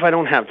stuff. What if I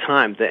don't have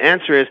time? The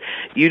answer is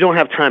you don't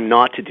have time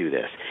not to do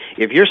this.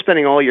 If you're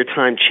spending all your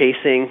time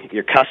chasing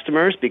your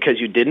customers because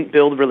you didn't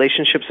build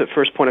relationships at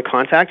first point of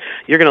contact,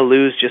 you're going to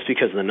lose just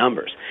because of the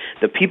numbers.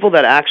 The people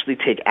that actually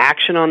take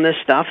action on this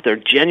stuff, they're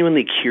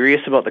genuinely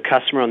curious about the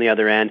customer on the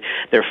other end.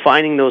 They're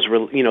finding those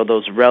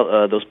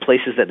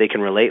places that they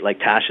can relate, like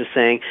Tash is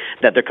saying,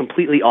 that they're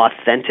completely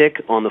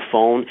authentic on the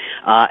phone,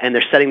 and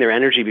they're setting their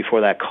energy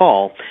before that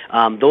call.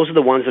 Those are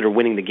the ones that are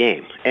winning the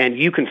game. And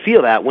you can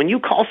feel that. When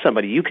you call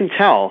somebody, you can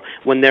tell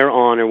when they're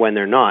on or when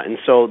they're not. And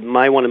so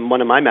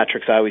one of my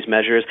metrics I always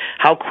measure is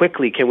how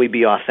quickly can we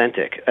be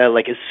authentic?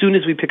 Like as soon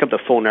as we pick up the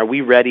phone, are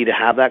we ready to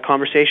have that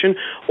conversation,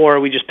 or are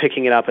we just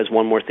picking it up as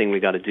one more thing we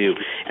got to do?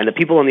 And the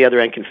people on the other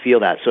end can feel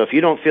that. So if you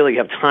don't feel like you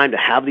have time to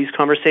have these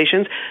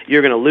conversations,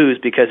 you're going to lose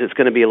because it's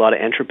going to be a lot of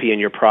entropy in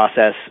your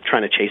process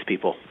trying to chase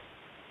people.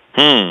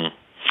 And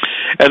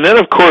then,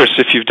 of course,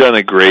 if you've done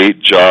a great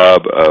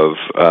job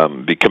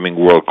of becoming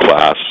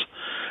world-class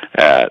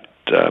at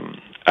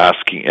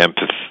asking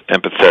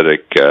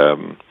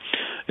empathetic,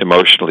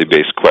 emotionally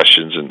based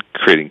questions and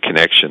creating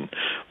connection,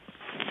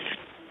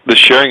 the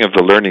sharing of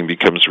the learning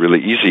becomes really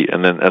easy.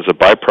 And then as a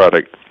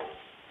byproduct,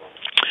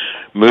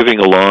 moving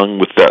along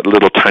with that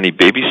little tiny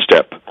baby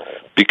step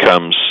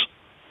becomes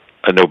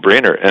a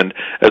no-brainer. And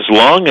as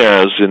long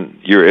as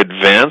you're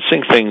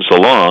advancing things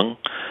along,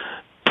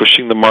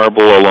 pushing the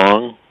marble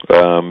along,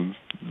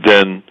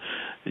 then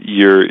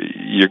you're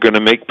going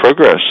to make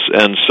progress.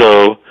 And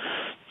so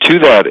to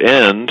that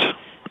end,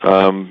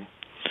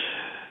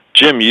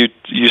 Jim, you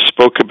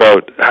spoke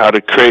about how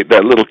to create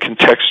that little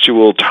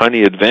contextual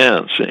tiny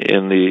advance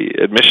in the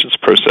admissions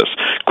process.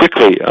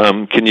 Quickly,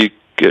 can you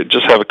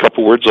just have a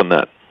couple words on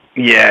that?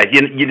 Yeah,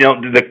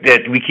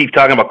 that we keep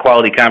talking about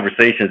quality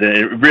conversations, and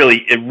it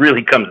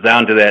really comes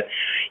down to that.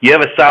 You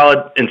have a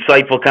solid,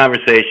 insightful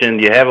conversation.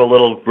 You have a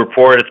little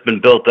rapport that's been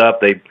built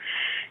up.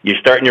 You're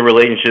starting your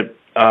relationship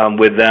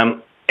with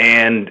them,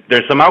 and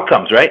there's some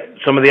outcomes, right?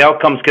 Some of the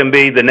outcomes can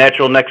be the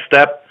natural next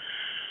step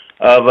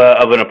of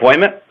an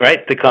appointment,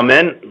 right? To come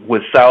in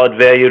with solid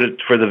value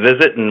for the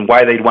visit and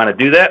why they'd want to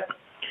do that.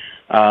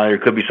 There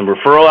could be some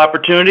referral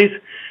opportunities.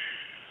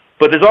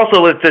 But there's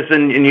also with this,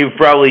 and you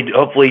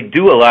hopefully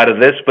do a lot of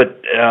this,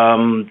 but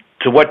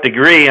to what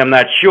degree, I'm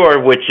not sure,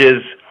 which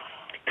is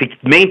to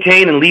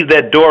maintain and leave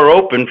that door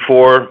open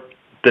for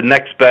the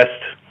next best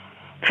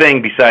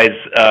thing besides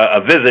a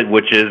visit,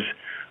 which is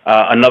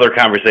another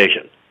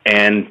conversation.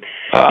 And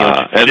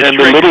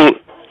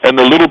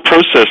the little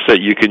process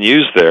that you can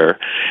use there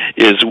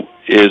is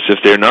if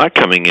they're not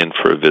coming in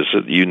for a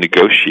visit, you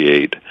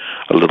negotiate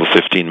a little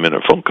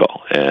 15-minute phone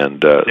call,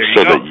 and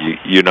so that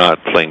you're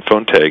not playing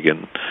phone tag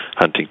and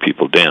hunting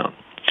people down.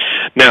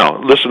 Now,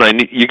 listen, I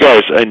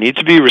need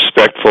to be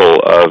respectful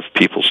of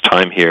people's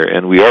time here,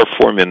 and we are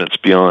 4 minutes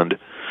beyond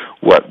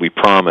what we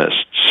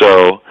promised.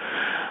 So,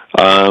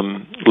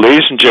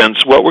 ladies and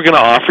gents, what we're going to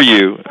offer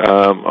you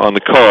on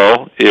the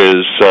call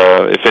is,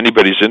 if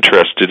anybody's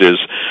interested, is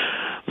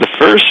the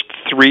first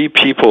 3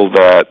 people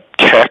that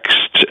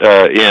text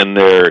in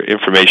their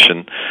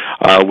information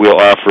will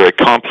offer a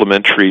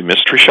complimentary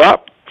mystery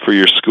shop for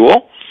your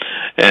school.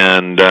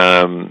 And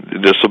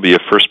this will be a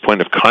first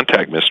point of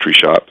contact mystery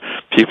shop.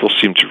 People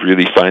seem to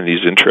really find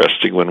these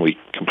interesting when we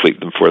complete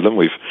them for them.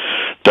 We've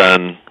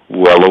done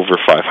well over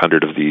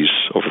 500 of these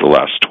over the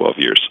last 12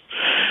 years.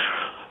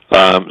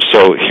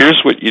 So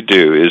here's what you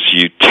do is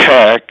you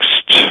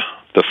text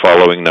the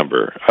following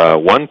number,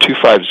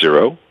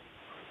 1250,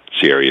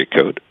 it's the area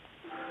code,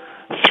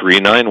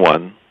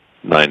 391-9494.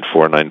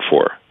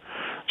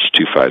 It's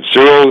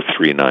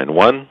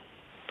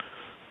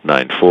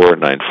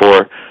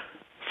 250-391-9494.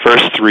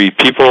 First 3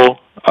 people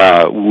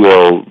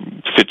will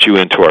fit you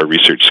into our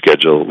research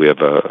schedule. We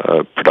have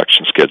a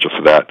production schedule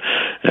for that,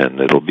 and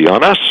it'll be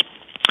on us.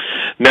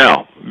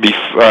 Now,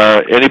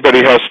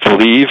 anybody has to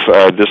leave.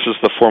 This is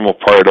the formal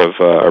part of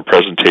our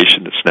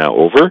presentation. It's now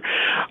over.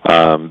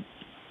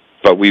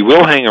 But we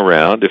will hang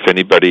around if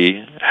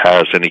anybody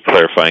has any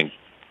clarifying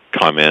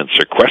comments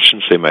or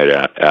questions they might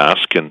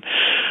ask. And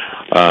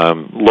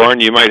Lauren,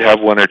 you might have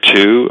one or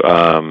two,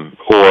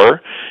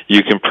 or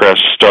you can press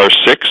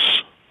 *6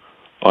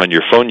 on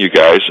your phone, you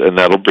guys, and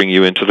that'll bring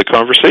you into the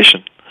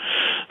conversation.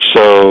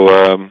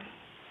 So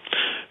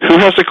who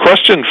has a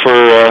question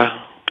for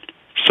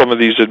some of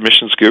these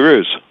admissions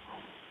gurus?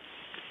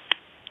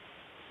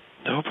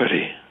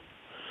 Nobody.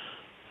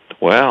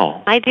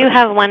 Well, I do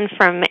have one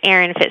from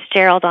Erin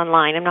Fitzgerald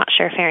online. I'm not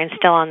sure if Erin's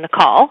still on the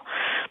call.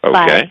 Okay.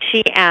 But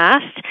she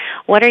asked,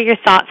 what are your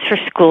thoughts for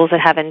schools that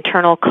have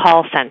internal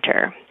call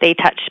center? They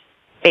touch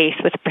base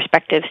with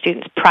prospective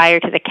students prior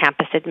to the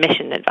campus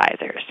admission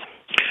advisors.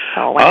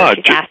 So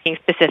she's asking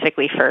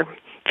specifically for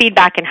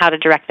feedback and how to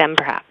direct them,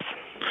 perhaps.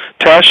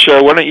 Tash,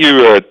 why don't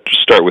you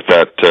start with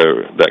that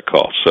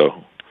call?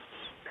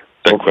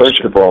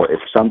 First of all, if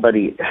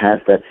somebody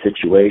has that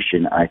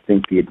situation, I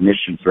think the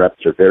admissions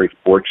reps are very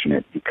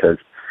fortunate because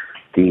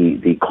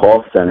the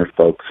call center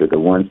folks are the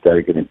ones that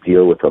are going to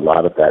deal with a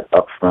lot of that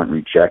upfront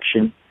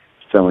rejection.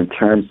 So in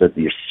terms of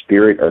your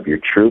spirit of your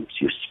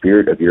troops, your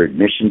spirit of your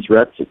admissions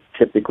reps, it's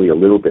typically a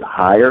little bit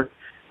higher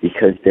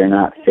because they're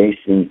not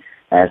facing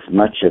as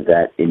much of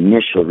that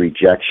initial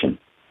rejection.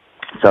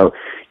 So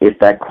if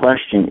that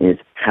question is,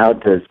 how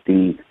does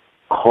the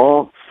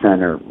call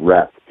center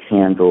rep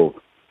handle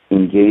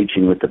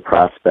engaging with the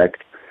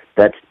prospect,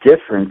 that's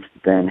different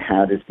than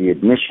how does the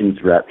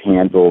admissions rep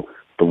handle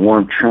the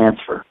warm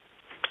transfer.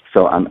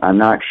 So I'm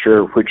not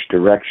sure which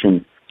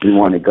direction we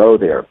want to go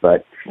there,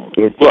 but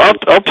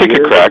I'll take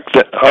a crack.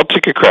 I'll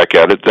take a crack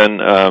at it. Then,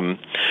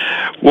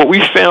 what we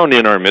found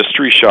in our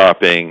mystery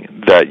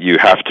shopping that you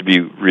have to be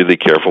really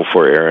careful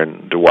for,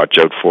 Aaron, to watch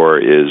out for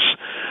is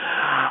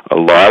a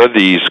lot of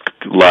these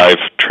live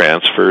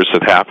transfers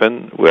that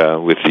happen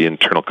with the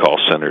internal call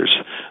centers.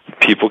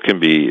 People can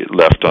be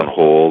left on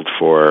hold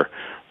for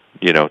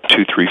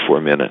 2, 3,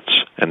 4 minutes,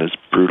 and it's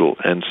brutal.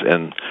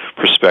 And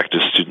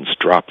prospective students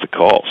drop the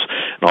calls,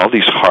 and all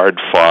these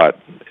hard-fought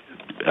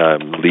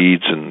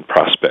leads and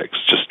prospects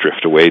just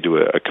drift away to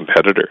a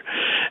competitor.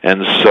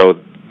 And so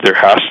there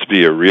has to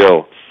be a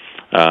real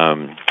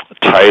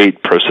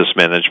tight process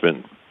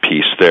management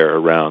piece there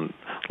around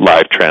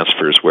live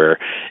transfers, where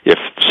if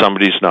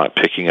somebody's not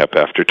picking up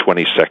after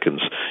 20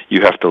 seconds,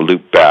 you have to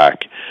loop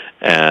back,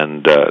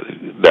 and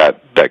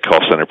that call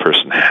center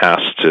person has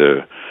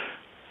to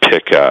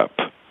pick up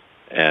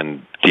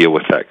and deal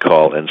with that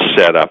call and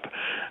set up,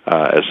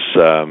 as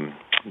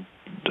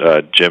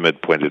Jim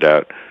had pointed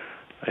out,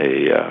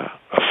 a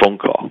phone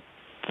call,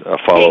 a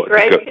follow.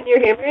 Hey, Greg, can you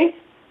hear me?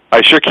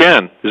 I sure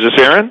can. Is this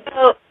Aaron?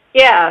 Oh,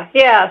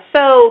 yeah.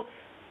 So,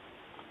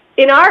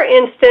 in our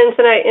instance,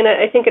 and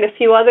I think in a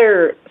few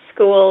other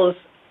schools,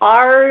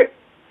 our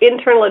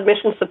internal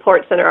admission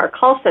support center, our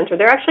call center,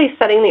 they're actually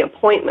setting the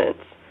appointments.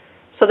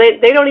 So they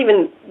don't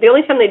even, the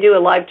only time they do a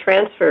live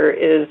transfer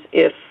is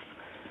if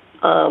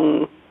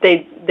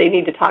they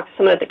need to talk to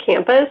someone at the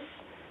campus.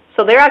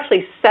 So they're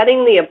actually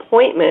setting the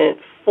appointment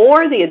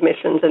for the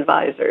admissions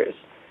advisors.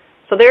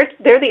 So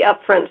they're the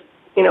upfront,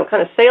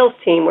 kind of sales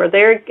team where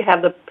they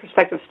have the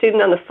prospective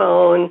student on the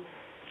phone.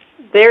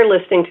 They're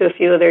listening to a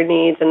few of their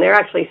needs, and they're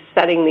actually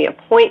setting the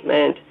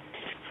appointment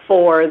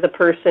for the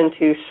person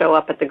to show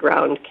up at the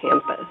ground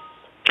campus.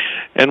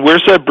 And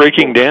where's that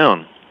breaking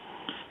down?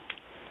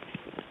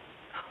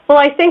 Well,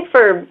 I think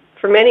for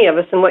many of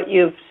us, and what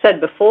you've said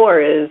before,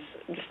 is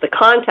just the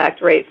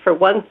contact rate for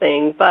one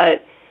thing,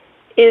 but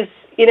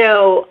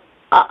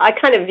I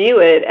kind of view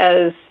it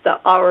as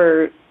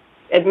our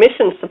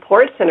admissions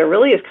support center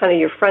really is kind of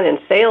your front-end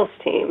sales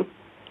team.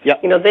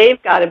 Yep.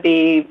 They've got to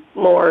be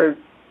more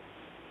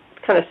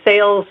kind of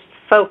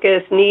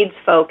sales-focused,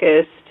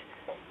 needs-focused,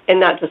 and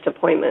not just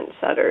appointment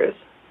setters.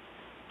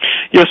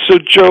 Yes, so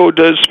Joe,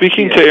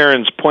 speaking to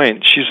Aaron's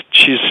point,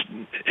 she's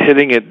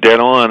hitting it dead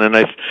on, and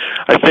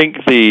I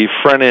think the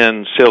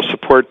front-end sales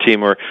support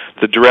team or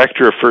the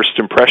director of first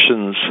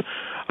impressions,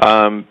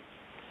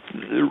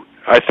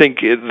 I think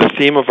the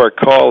theme of our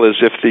call is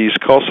if these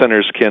call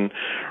centers can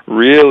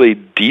really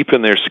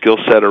deepen their skill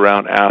set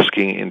around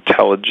asking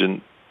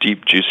intelligent,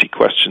 deep, juicy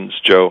questions,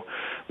 Joe,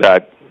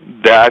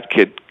 that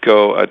could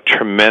go a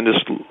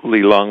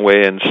tremendously long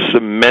way in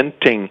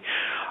cementing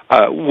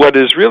what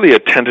is really a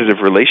tentative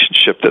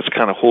relationship that's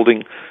kind of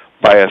holding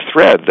by a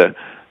thread.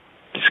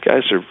 These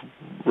guys are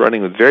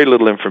running with very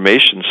little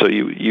information, so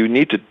you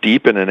need to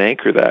deepen and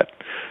anchor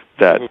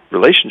that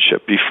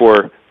relationship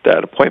before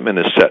that appointment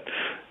is set.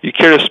 You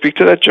care to speak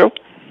to that, Joe?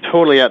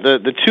 Totally. Yeah.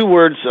 The two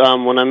words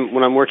when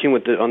I'm working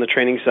on the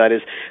training side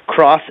is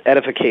cross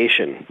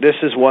edification. This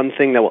is one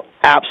thing that will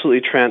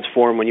absolutely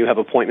transform when you have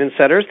appointment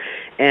setters,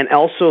 and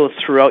also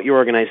throughout your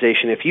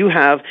organization. If you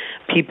have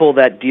people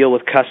that deal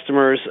with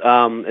customers,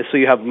 so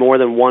you have more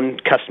than one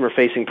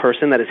customer-facing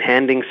person that is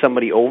handing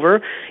somebody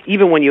over,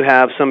 even when you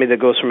have somebody that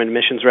goes from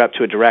admissions rep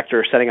to a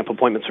director setting up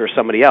appointments for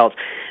somebody else,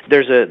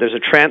 there's a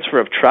transfer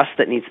of trust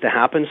that needs to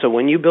happen. So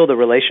when you build a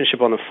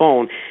relationship on the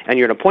phone and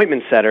you're an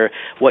appointment setter,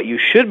 what you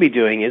should be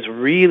doing is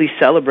really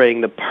celebrating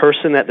the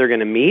person that they're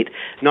going to meet,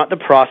 not the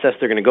process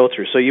they're going to go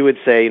through. So you would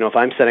say, if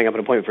I'm setting up an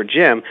appointment for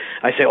Jim,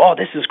 I say, oh,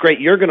 this is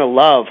great. You're going to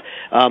love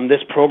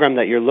this program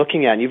that you're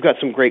looking at, and you've got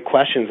some great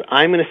questions.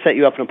 I'm going to set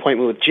you up an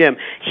appointment with Jim.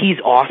 He's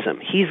awesome.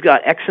 He's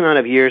got X amount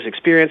of years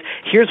experience.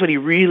 Here's what he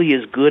really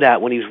is good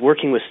at when he's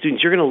working with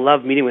students. You're going to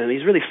love meeting with him.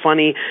 He's really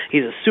funny.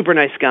 He's a super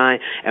nice guy.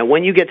 And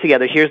when you get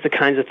together, here's the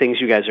kinds of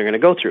things you guys are going to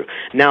go through.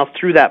 Now,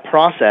 through that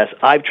process,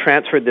 I've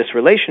transferred this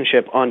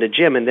relationship onto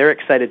Jim, and they're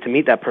excited to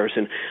meet that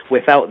person.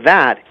 Without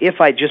that, if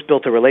I just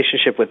built a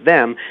relationship with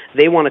them,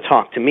 they want to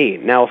talk to me.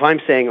 Now, if I'm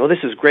saying, oh,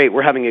 this is great,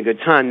 we're having a good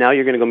time, now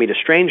you're going to go meet a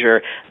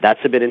stranger, that's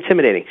a bit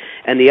intimidating.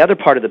 And the other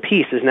part of the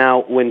piece is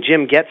now when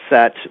Jim gets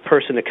that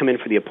person to come in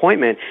for the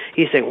appointment,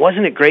 he's saying,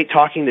 wasn't it great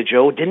talking to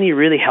Joe? Didn't he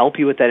really help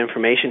you with that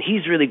information?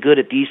 He's really good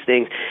at these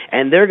things.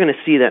 And they're going to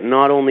see that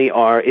not only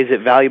is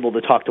it valuable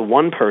to talk to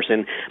one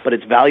person, but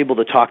it's valuable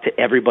to talk to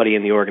everybody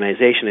in the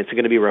organization. It's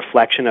going to be a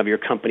reflection of your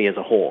company as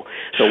a whole.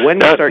 So when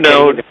you start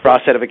getting into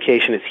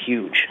cross-edification, it's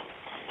huge.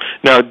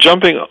 Now,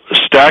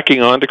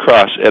 stacking onto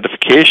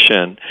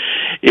cross-edification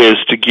is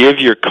to give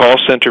your call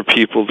center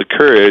people the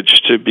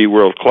courage to be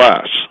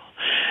world-class.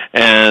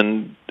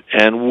 And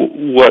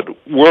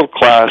what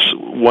world-class,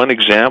 one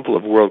example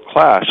of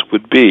world-class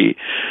would be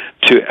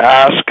to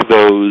ask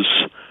those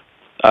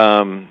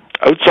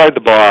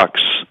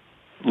outside-the-box,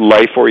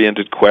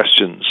 life-oriented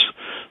questions.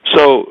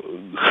 So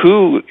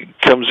who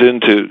comes in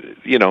to,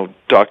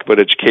 talk about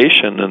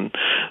education,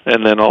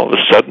 and then all of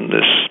a sudden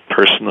this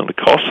person on the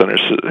call center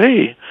says,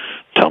 hey,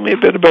 tell me a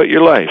bit about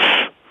your life.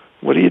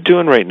 What are you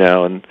doing right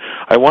now? And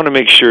I want to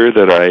make sure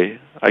that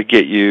I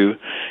get you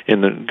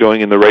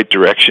going in the right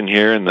direction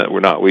here, and that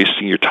we're not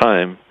wasting your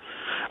time.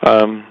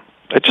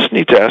 I just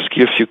need to ask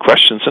you a few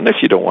questions, and if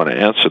you don't want to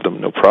answer them,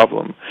 no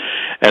problem.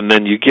 And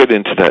then you get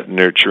into that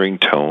nurturing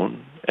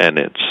tone, and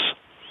it's,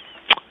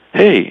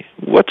 hey,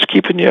 what's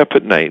keeping you up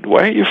at night?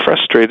 Why are you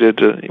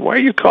frustrated? Why are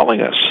you calling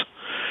us?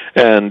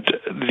 And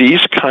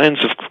these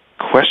kinds of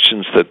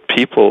questions that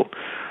people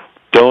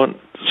don't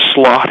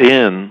slot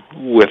in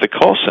with a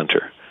call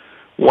center.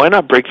 Why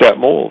not break that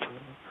mold?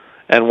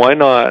 And why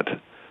not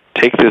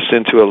take this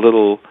into a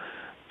little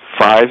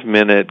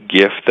 5-minute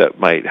gift that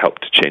might help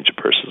to change a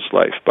person's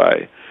life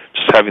by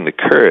just having the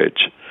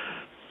courage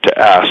to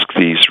ask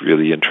these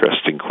really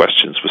interesting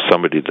questions with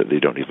somebody that they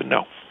don't even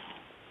know.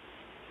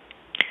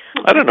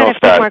 I don't know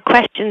if that... more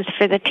questions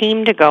for the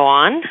team to go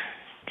on.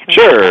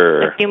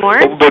 Sure. A few more?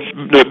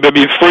 But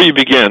before you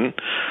begin,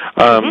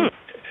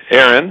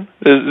 Erin,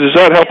 does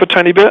that help a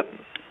tiny bit?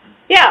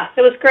 Yeah,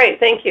 it was great.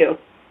 Thank you.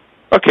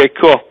 Okay,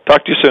 cool.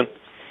 Talk to you soon.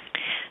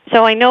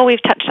 So I know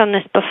we've touched on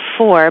this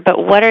before,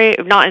 but what are,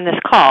 not in this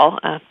call,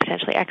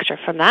 potentially extra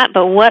from that,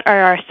 but what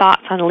are our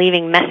thoughts on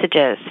leaving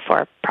messages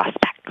for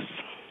prospects?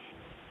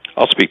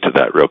 I'll speak to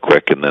that real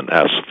quick and then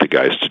ask the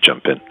guys to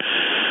jump in.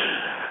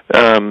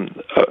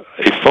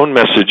 A phone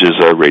message is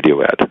a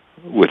radio ad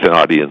with an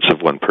audience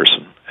of one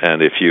person.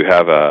 And if you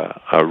have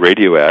a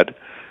radio ad,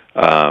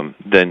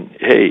 then,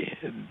 hey,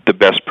 the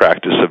best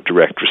practice of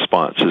direct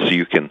response is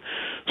you can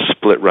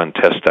split run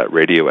test that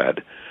radio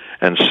ad.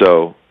 And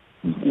so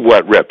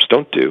what reps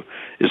don't do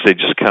is they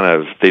just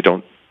they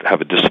don't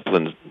have a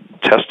disciplined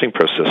testing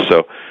process.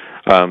 So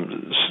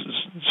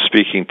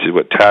speaking to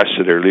what Tash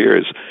said earlier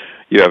is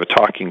you have a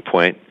talking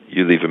point,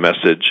 you leave a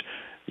message,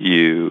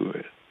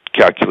 you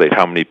calculate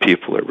how many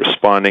people are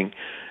responding,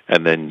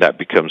 and then that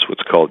becomes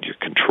what's called your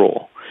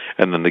control.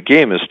 And then the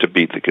game is to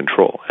beat the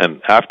control.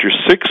 And after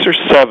 6 or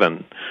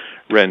 7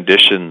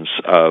 renditions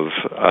of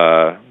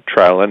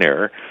trial and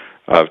error,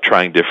 of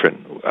trying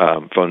different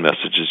phone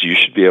messages, you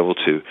should be able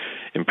to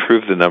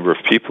improve the number of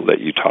people that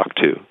you talk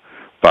to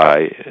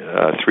by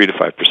 3 to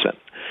 5%.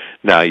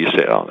 Now you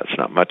say, oh, that's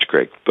not much,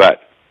 Greg,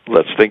 but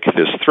let's think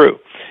this through.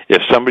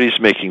 If somebody's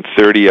making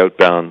 30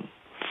 outbound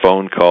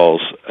phone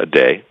calls a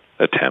day,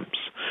 attempts,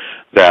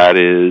 that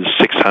is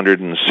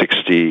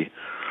 660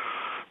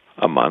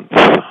 a month.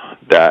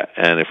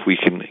 And if we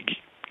can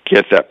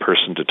get that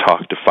person to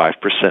talk to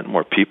 5%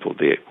 more people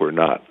they were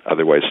not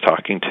otherwise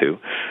talking to,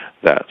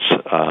 that's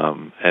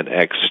an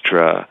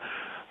extra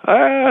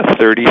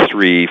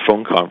 33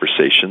 phone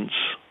conversations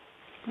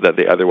that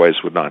they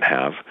otherwise would not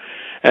have.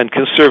 And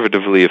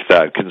conservatively, if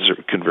that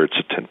converts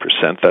at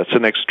 10%, that's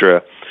an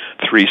extra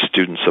 3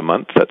 students a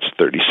month. That's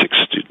 36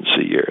 students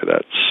a year.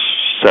 That's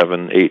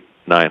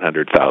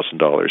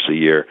 $900,000 a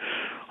year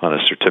on a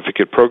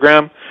certificate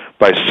program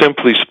by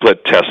simply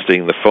split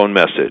testing the phone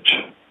message.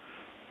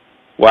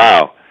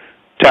 Wow.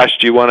 Tash,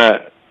 do you want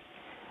to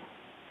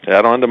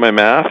add on to my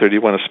math, or do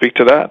you want to speak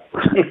to that?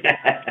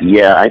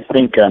 Yeah, I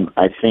think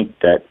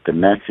that the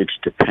message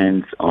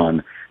depends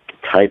on the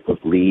type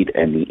of lead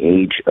and the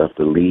age of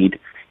the lead,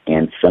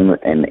 and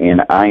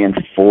I am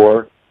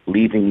for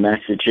leaving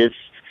messages.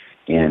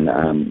 And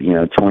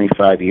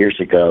 25 years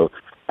ago,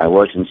 I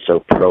wasn't so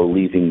pro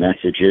leaving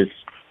messages,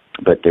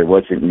 but there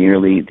wasn't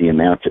nearly the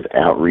amount of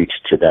outreach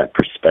to that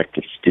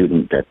prospective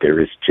student that there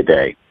is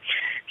today.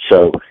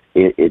 So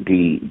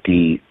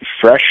the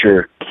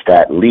fresher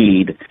that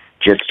lead,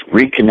 just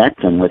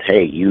reconnect them with,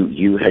 hey,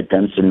 you had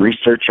done some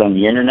research on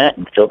the internet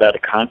and filled out a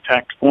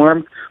contact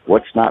form.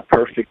 What's not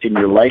perfect in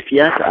your life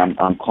yet?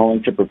 I'm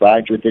calling to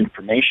provide you with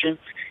information.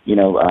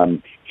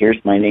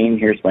 Here's my name,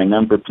 here's my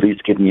number, please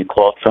give me a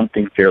call.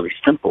 Something fairly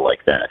simple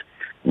like that.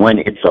 When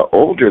it's an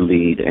older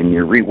lead and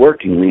you're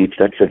reworking leads,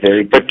 that's a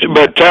very different.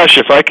 But Tash,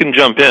 if I can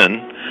jump in,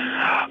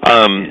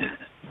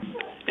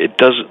 it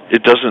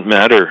doesn't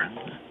matter.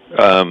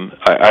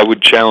 I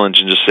would challenge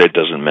and just say it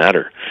doesn't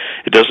matter.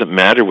 It doesn't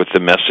matter what the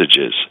message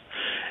is.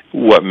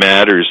 What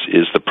matters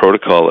is the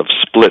protocol of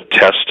split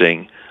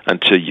testing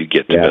until you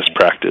get to best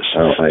practice.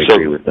 Oh, I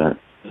agree with that.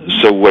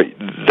 So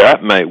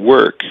that might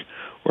work,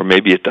 or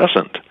maybe it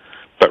doesn't.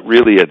 But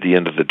really, at the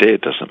end of the day,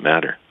 it doesn't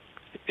matter.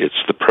 It's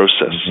the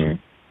process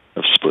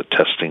of split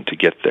testing to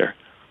get there.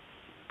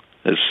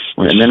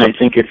 And then I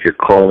think if you're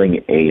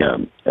calling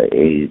a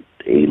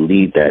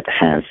lead that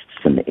has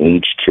some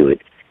age to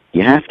it,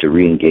 you have to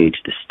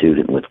re-engage the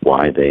student with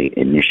why they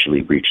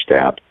initially reached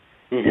out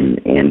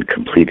and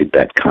completed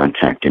that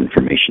contact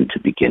information to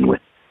begin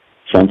with.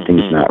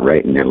 something's not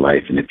right in their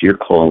life. And if you're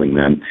calling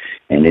them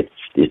and it's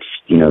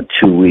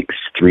 2 weeks,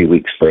 3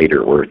 weeks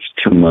later, or it's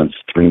 2 months,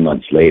 3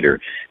 months later,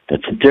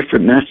 that's a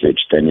different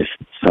message than if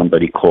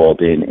somebody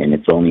called in and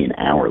it's only an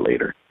hour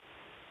later.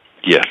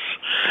 Yes.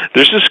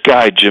 There's this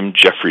guy, Jim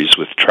Jeffries,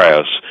 with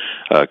Trios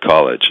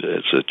College.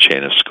 It's a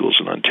chain of schools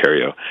in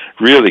Ontario.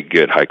 Really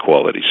good,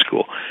 high-quality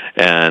school.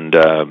 And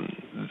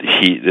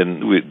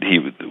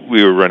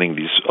we were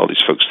running all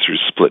these folks through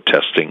split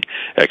testing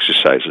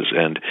exercises,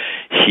 and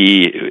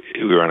we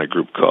were on a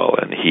group call,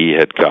 and he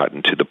had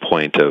gotten to the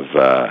point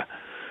of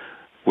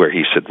where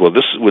he said, well,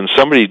 this when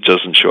somebody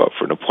doesn't show up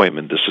for an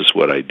appointment, this is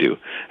what I do.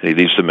 And he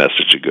leaves the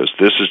message. It goes,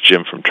 this is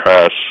Jim from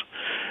Trios.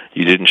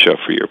 You didn't show up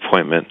for your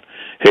appointment.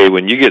 Hey,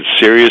 when you get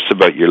serious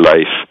about your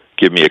life,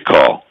 give me a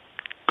call.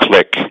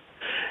 Click.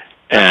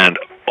 And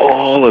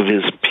all of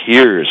his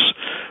peers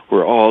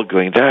were all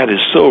going, that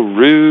is so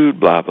rude,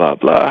 blah, blah,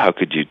 blah. How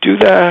could you do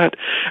that?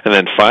 And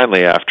then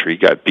finally, after he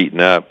got beaten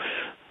up,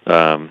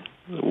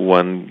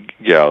 one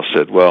gal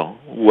said, well,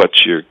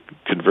 what's your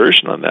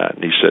conversion on that?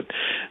 And he said,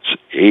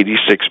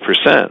 it's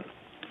 86%.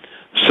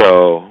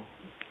 So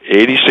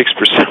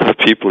 86% of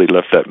the people he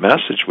left that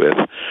message with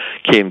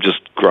came just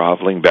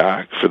groveling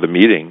back for the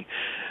meeting,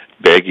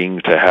 begging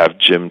to have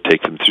Jim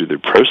take them through their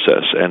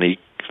process, and he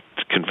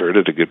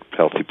converted a good,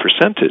 healthy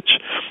percentage.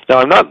 Now,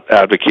 I'm not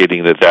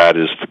advocating that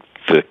is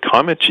the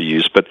comment you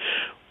use, but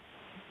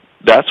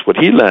that's what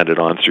he landed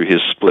on through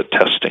his split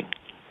testing.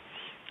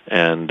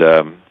 And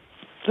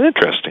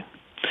interesting.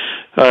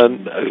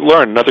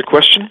 Lauren, another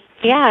question?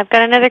 Yeah, I've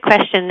got another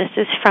question. This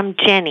is from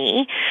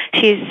Jenny.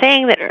 She's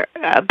saying that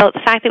about the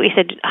fact that we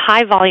said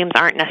high volumes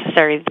aren't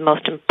necessarily the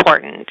most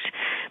important,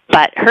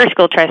 but her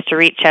school tries to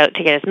reach out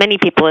to get as many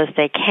people as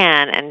they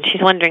can, and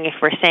she's wondering if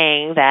we're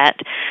saying that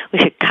we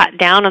should cut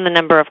down on the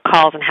number of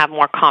calls and have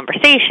more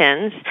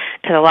conversations,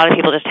 because a lot of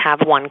people just have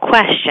one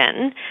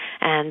question,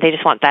 and they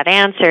just want that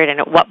answered,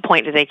 and at what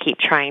point do they keep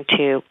trying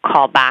to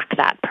call back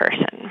that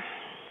person?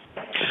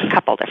 There's a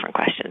couple different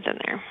questions in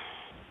there.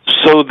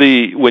 So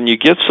when you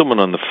get someone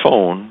on the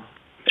phone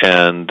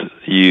and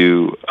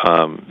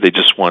they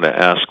just want to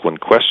ask one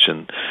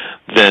question,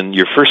 then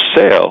your first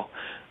sale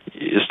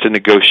is to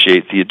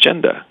negotiate the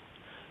agenda.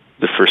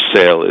 The first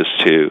sale is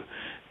to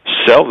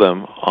sell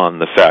them on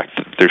the fact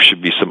that there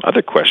should be some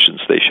other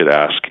questions they should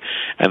ask,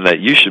 and that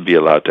you should be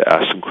allowed to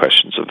ask some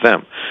questions of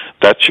them.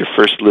 That's your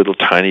first little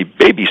tiny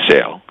baby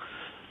sale.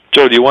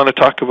 Joe, do you want to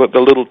talk about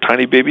the little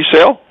tiny baby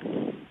sale?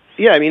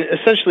 Yeah, I mean,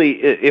 essentially,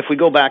 if we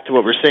go back to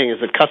what we're saying is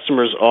that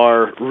customers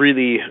are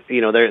really,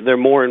 they're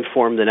more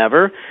informed than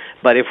ever.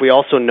 But if we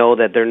also know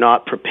that they're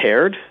not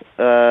prepared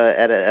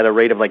at a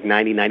rate of like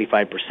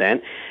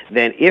 90-95%,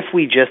 then if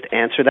we just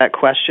answer that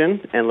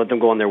question and let them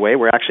go on their way,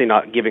 we're actually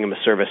not giving them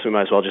a service. We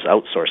might as well just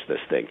outsource this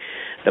thing.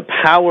 The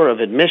power of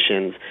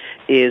admissions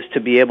is to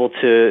be able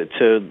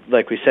to,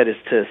 like we said, is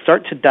to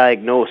start to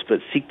diagnose but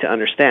seek to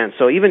understand.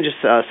 So even just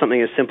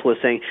something as simple as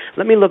saying,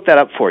 let me look that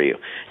up for you,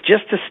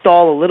 just to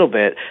stall a little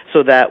bit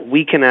so that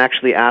we can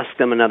actually ask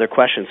them another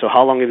question. So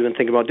how long have you been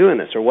thinking about doing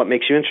this? Or what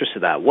makes you interested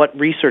in that? What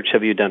research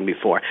have you done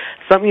before?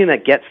 Something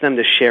that gets them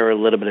to share a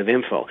little bit of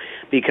info.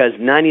 Because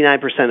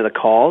 99% of the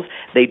calls,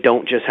 they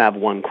don't just have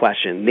one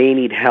question. They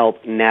need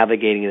help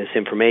navigating this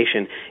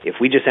information. If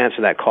we just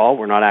answer that call,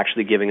 we're not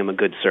actually giving them a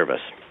good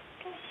service.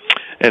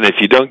 And if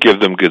you don't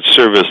give them good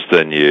service,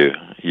 then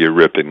you're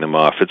ripping them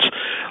off. It's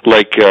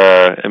like,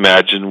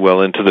 imagine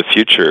well into the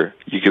future,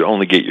 you could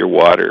only get your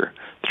water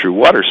through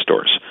water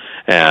stores.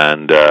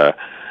 And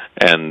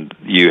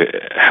you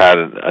had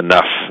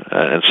enough,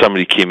 and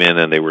somebody came in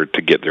and they were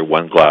to get their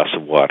one glass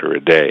of water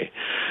a day.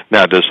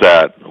 Now, does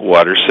that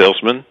water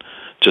salesman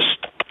just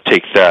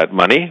take that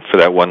money for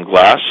that one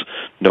glass,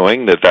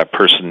 knowing that that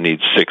person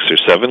needs 6 or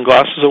 7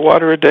 glasses of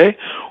water a day?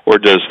 Or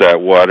does that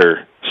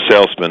water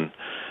salesman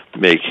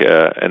make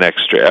an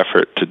extra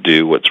effort to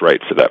do what's right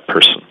for that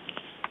person?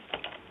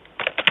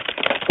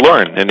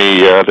 Lauren,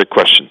 any other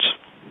questions?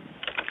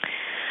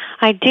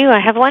 I do. I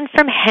have one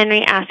from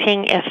Henry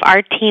asking if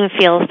our team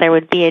feels there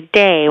would be a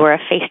day where a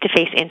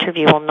face-to-face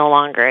interview will no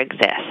longer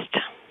exist.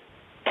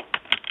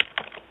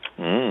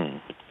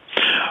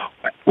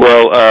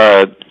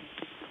 Well,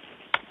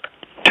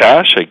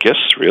 Tash, I guess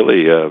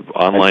really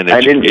online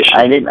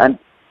education.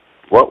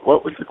 What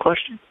was the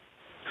question?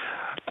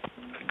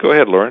 Go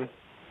ahead, Lauren.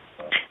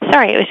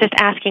 Sorry, it was just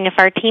asking if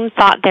our team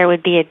thought there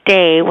would be a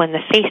day when the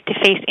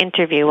face-to-face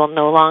interview will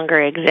no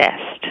longer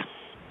exist.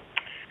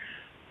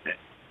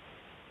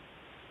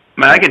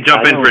 I can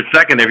jump in for a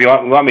second if you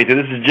want me to.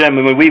 This is Jim.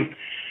 I mean,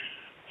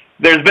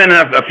 there's been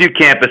a few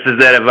campuses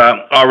that have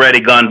already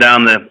gone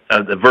down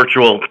the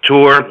virtual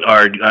tour,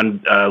 or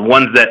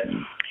ones that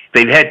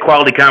they've had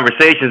quality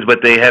conversations,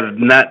 but they have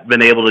not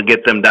been able to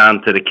get them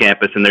down to the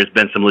campus, and there's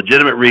been some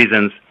legitimate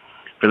reasons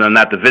for them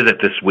not to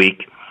visit this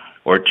week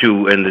or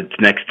two in the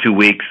next 2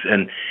 weeks.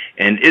 And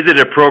is it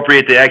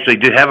appropriate to actually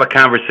do have a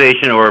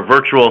conversation or a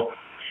virtual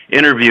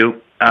interview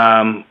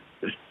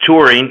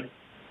touring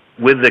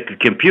with the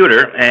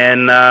computer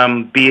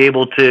and be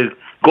able to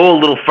go a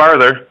little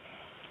farther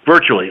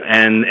virtually,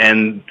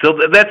 and so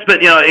that's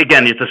been,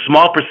 again, it's a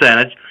small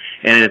percentage,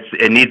 and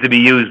it needs to be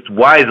used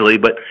wisely.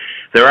 But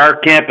there are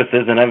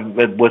campuses, and I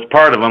was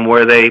part of them,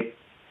 where they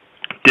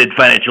did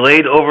financial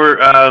aid over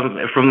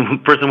from the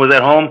person was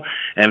at home,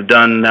 and have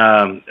done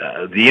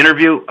the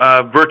interview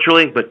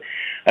virtually. But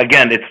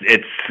again,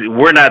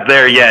 we're not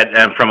there yet,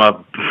 from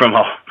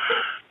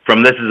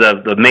this is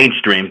the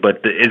mainstream.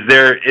 But is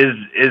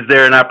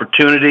there an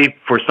opportunity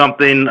for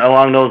something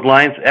along those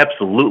lines?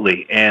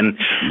 Absolutely. And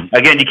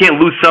again, you can't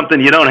lose something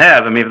you don't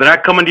have. I mean, if they're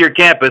not coming to your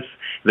campus,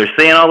 they're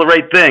saying all the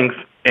right things,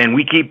 and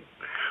we keep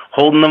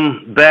holding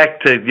them back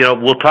to,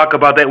 we'll talk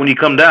about that when you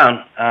come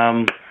down.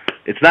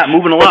 It's not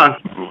moving along.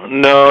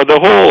 No, the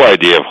whole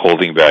idea of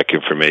holding back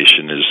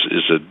information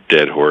is a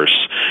dead horse.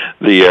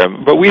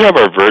 But we have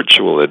our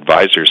virtual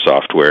advisor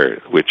software,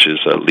 which is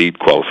a lead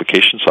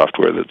qualification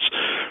software that's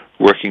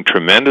working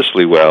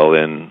tremendously well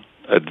in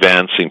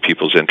advancing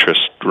people's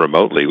interest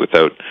remotely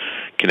without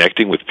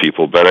connecting with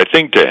people. But I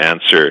think to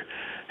answer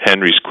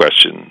Henry's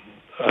question,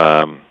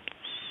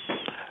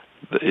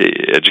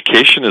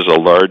 education is a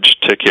large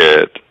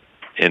ticket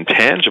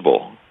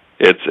intangible.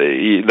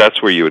 That's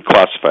where you would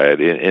classify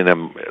it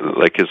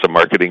as a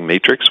marketing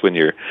matrix when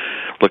you're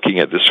looking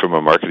at this from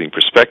a marketing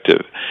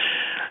perspective.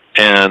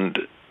 And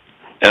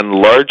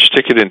large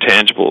ticket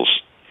intangibles,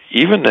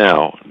 even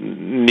now,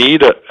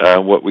 need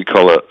what we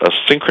call a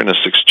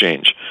synchronous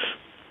exchange.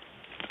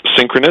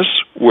 Synchronous,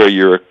 where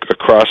you're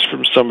across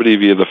from somebody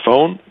via the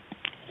phone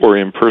or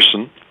in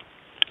person.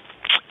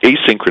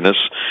 Asynchronous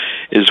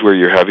is where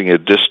you're having a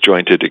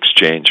disjointed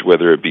exchange,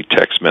 whether it be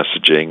text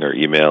messaging or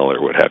email or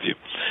what have you,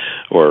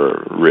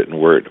 or written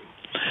word.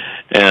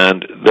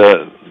 And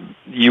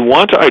you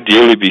want to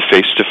ideally be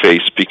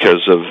face-to-face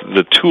because of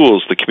the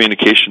tools, the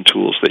communication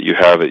tools that you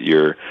have in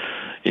your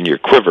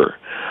quiver.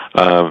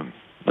 The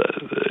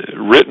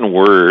written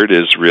word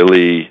is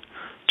really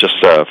just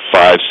 5,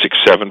 6,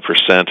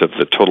 7% of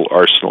the total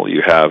arsenal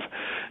you have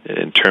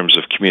in terms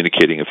of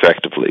communicating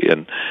effectively.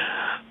 And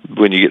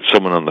when you get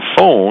someone on the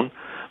phone,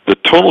 the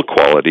total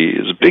quality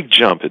is a big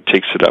jump. It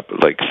takes it up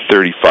like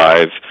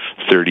 35,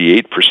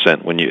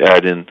 38% when you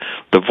add in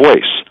the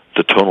voice,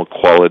 the tonal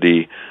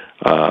quality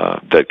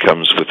that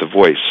comes with the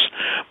voice.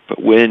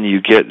 But when you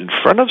get in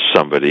front of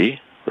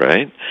somebody,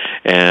 right,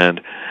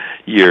 and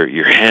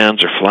your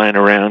hands are flying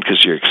around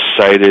because you're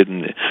excited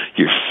and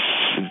your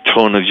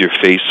tone of your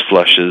face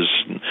flushes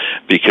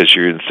because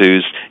you're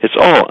enthused. It's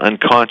all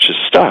unconscious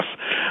stuff.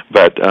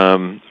 But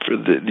for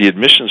the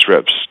admissions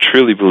reps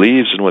truly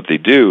believes in what they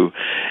do.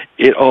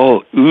 It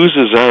all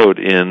oozes out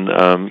in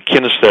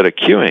kinesthetic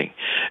cueing,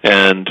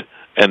 and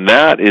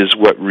that is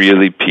what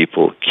really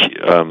people.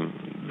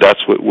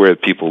 That's where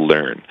people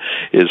learn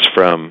is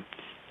from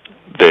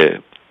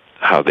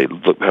how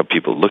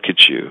people look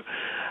at you,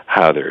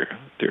 how their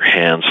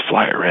hands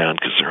fly around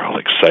because they're all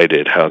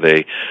excited, how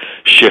they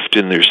shift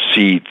in their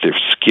seat, their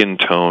skin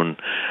tone,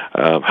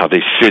 how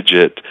they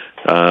fidget,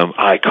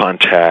 eye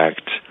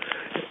contact,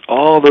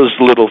 all those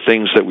little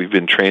things that we've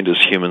been trained as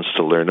humans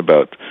to learn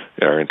about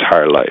our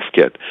entire life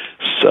get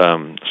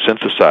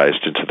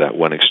synthesized into that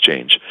one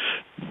exchange.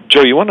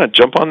 Joe, you want to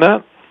jump on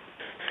that?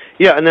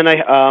 Yeah, and then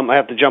I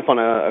have to jump on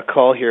a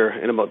call here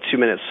in about 2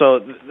 minutes. So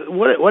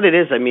what it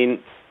is, I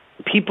mean,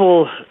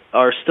 people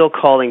are still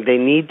calling. They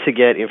need to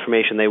get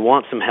information. They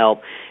want some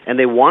help, and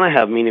they want to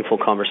have meaningful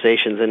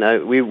conversations.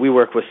 And we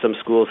work with some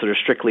schools that are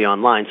strictly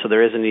online, so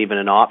there isn't even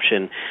an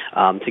option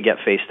to get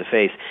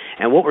face-to-face.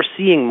 And what we're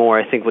seeing more,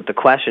 I think, with the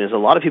question is a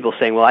lot of people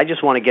saying, well, I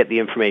just want to get the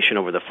information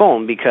over the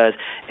phone because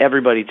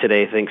everybody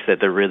today thinks that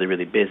they're really,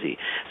 really busy.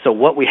 So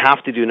what we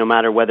have to do, no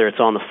matter whether it's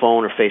on the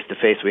phone or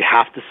face-to-face, we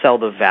have to sell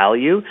the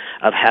value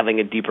of having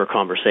a deeper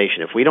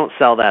conversation. If we don't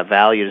sell that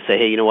value to say,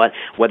 hey, you know what,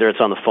 whether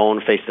it's on the phone,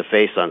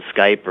 face-to-face, on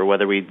Skype, or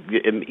whether we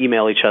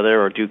email each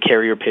other or do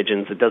carrier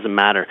pigeons, it doesn't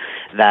matter,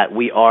 that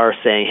we are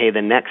saying, hey,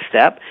 the next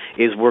step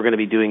is we're going to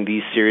be doing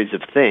these series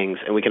of things,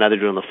 and we can either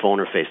do it on the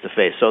phone or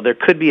face-to-face. So there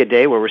could be a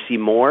day where we see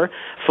more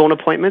phone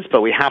appointments,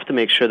 but we have to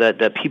make sure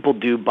that people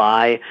do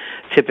buy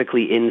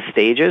typically in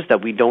stages,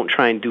 that we don't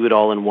try and do it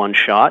all in one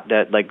shot,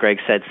 that, like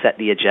Gregg said, set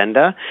the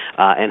agenda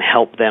and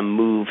help them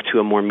move to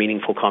a more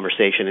meaningful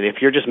conversation. And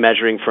if you're just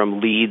measuring from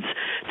leads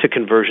to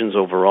conversions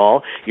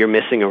overall, you're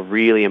missing a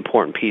really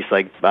important piece,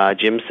 like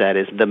Jim said,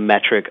 is the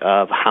metric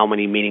of how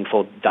many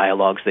meaningful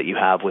dialogues that you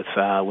have with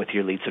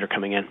your leads that are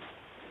coming in.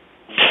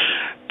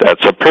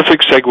 That's a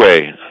perfect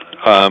segue.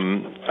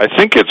 I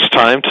think it's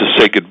time to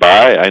say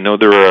goodbye. I know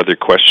there are other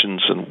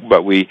questions,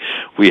 but we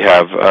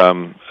have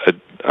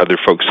other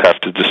folks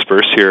have to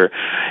disperse here.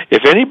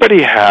 If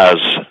anybody has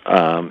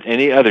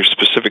any other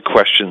specific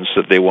questions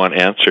that they want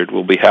answered,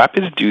 we'll be happy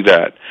to do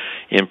that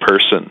in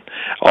person.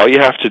 All you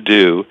have to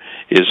do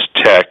is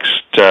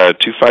text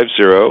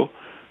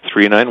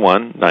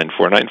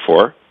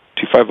 250-391-9494,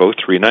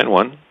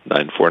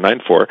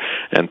 250-391-9494,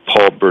 and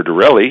Paul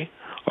Bertarelli,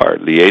 our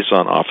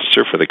liaison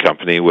officer for the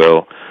company,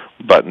 will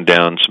button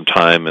down some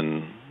time,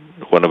 and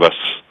one of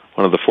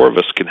the four of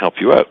us can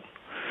help you out.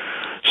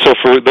 So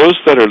for those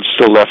that are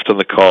still left on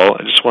the call,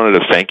 I just wanted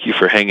to thank you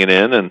for hanging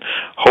in and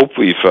hope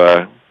we've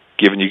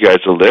given you guys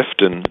a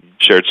lift and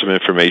shared some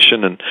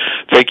information. And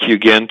thank you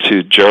again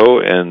to Joe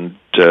and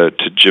to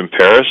Jim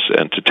Paris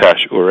and to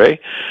Tash Uray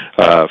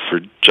for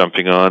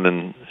jumping on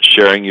and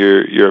sharing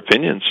your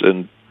opinions.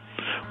 And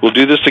we'll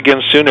do this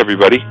again soon,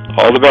 everybody.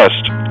 All the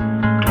best.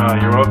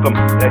 You're welcome.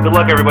 Good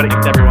luck, everybody.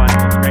 Thanks, everyone.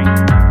 That's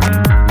great.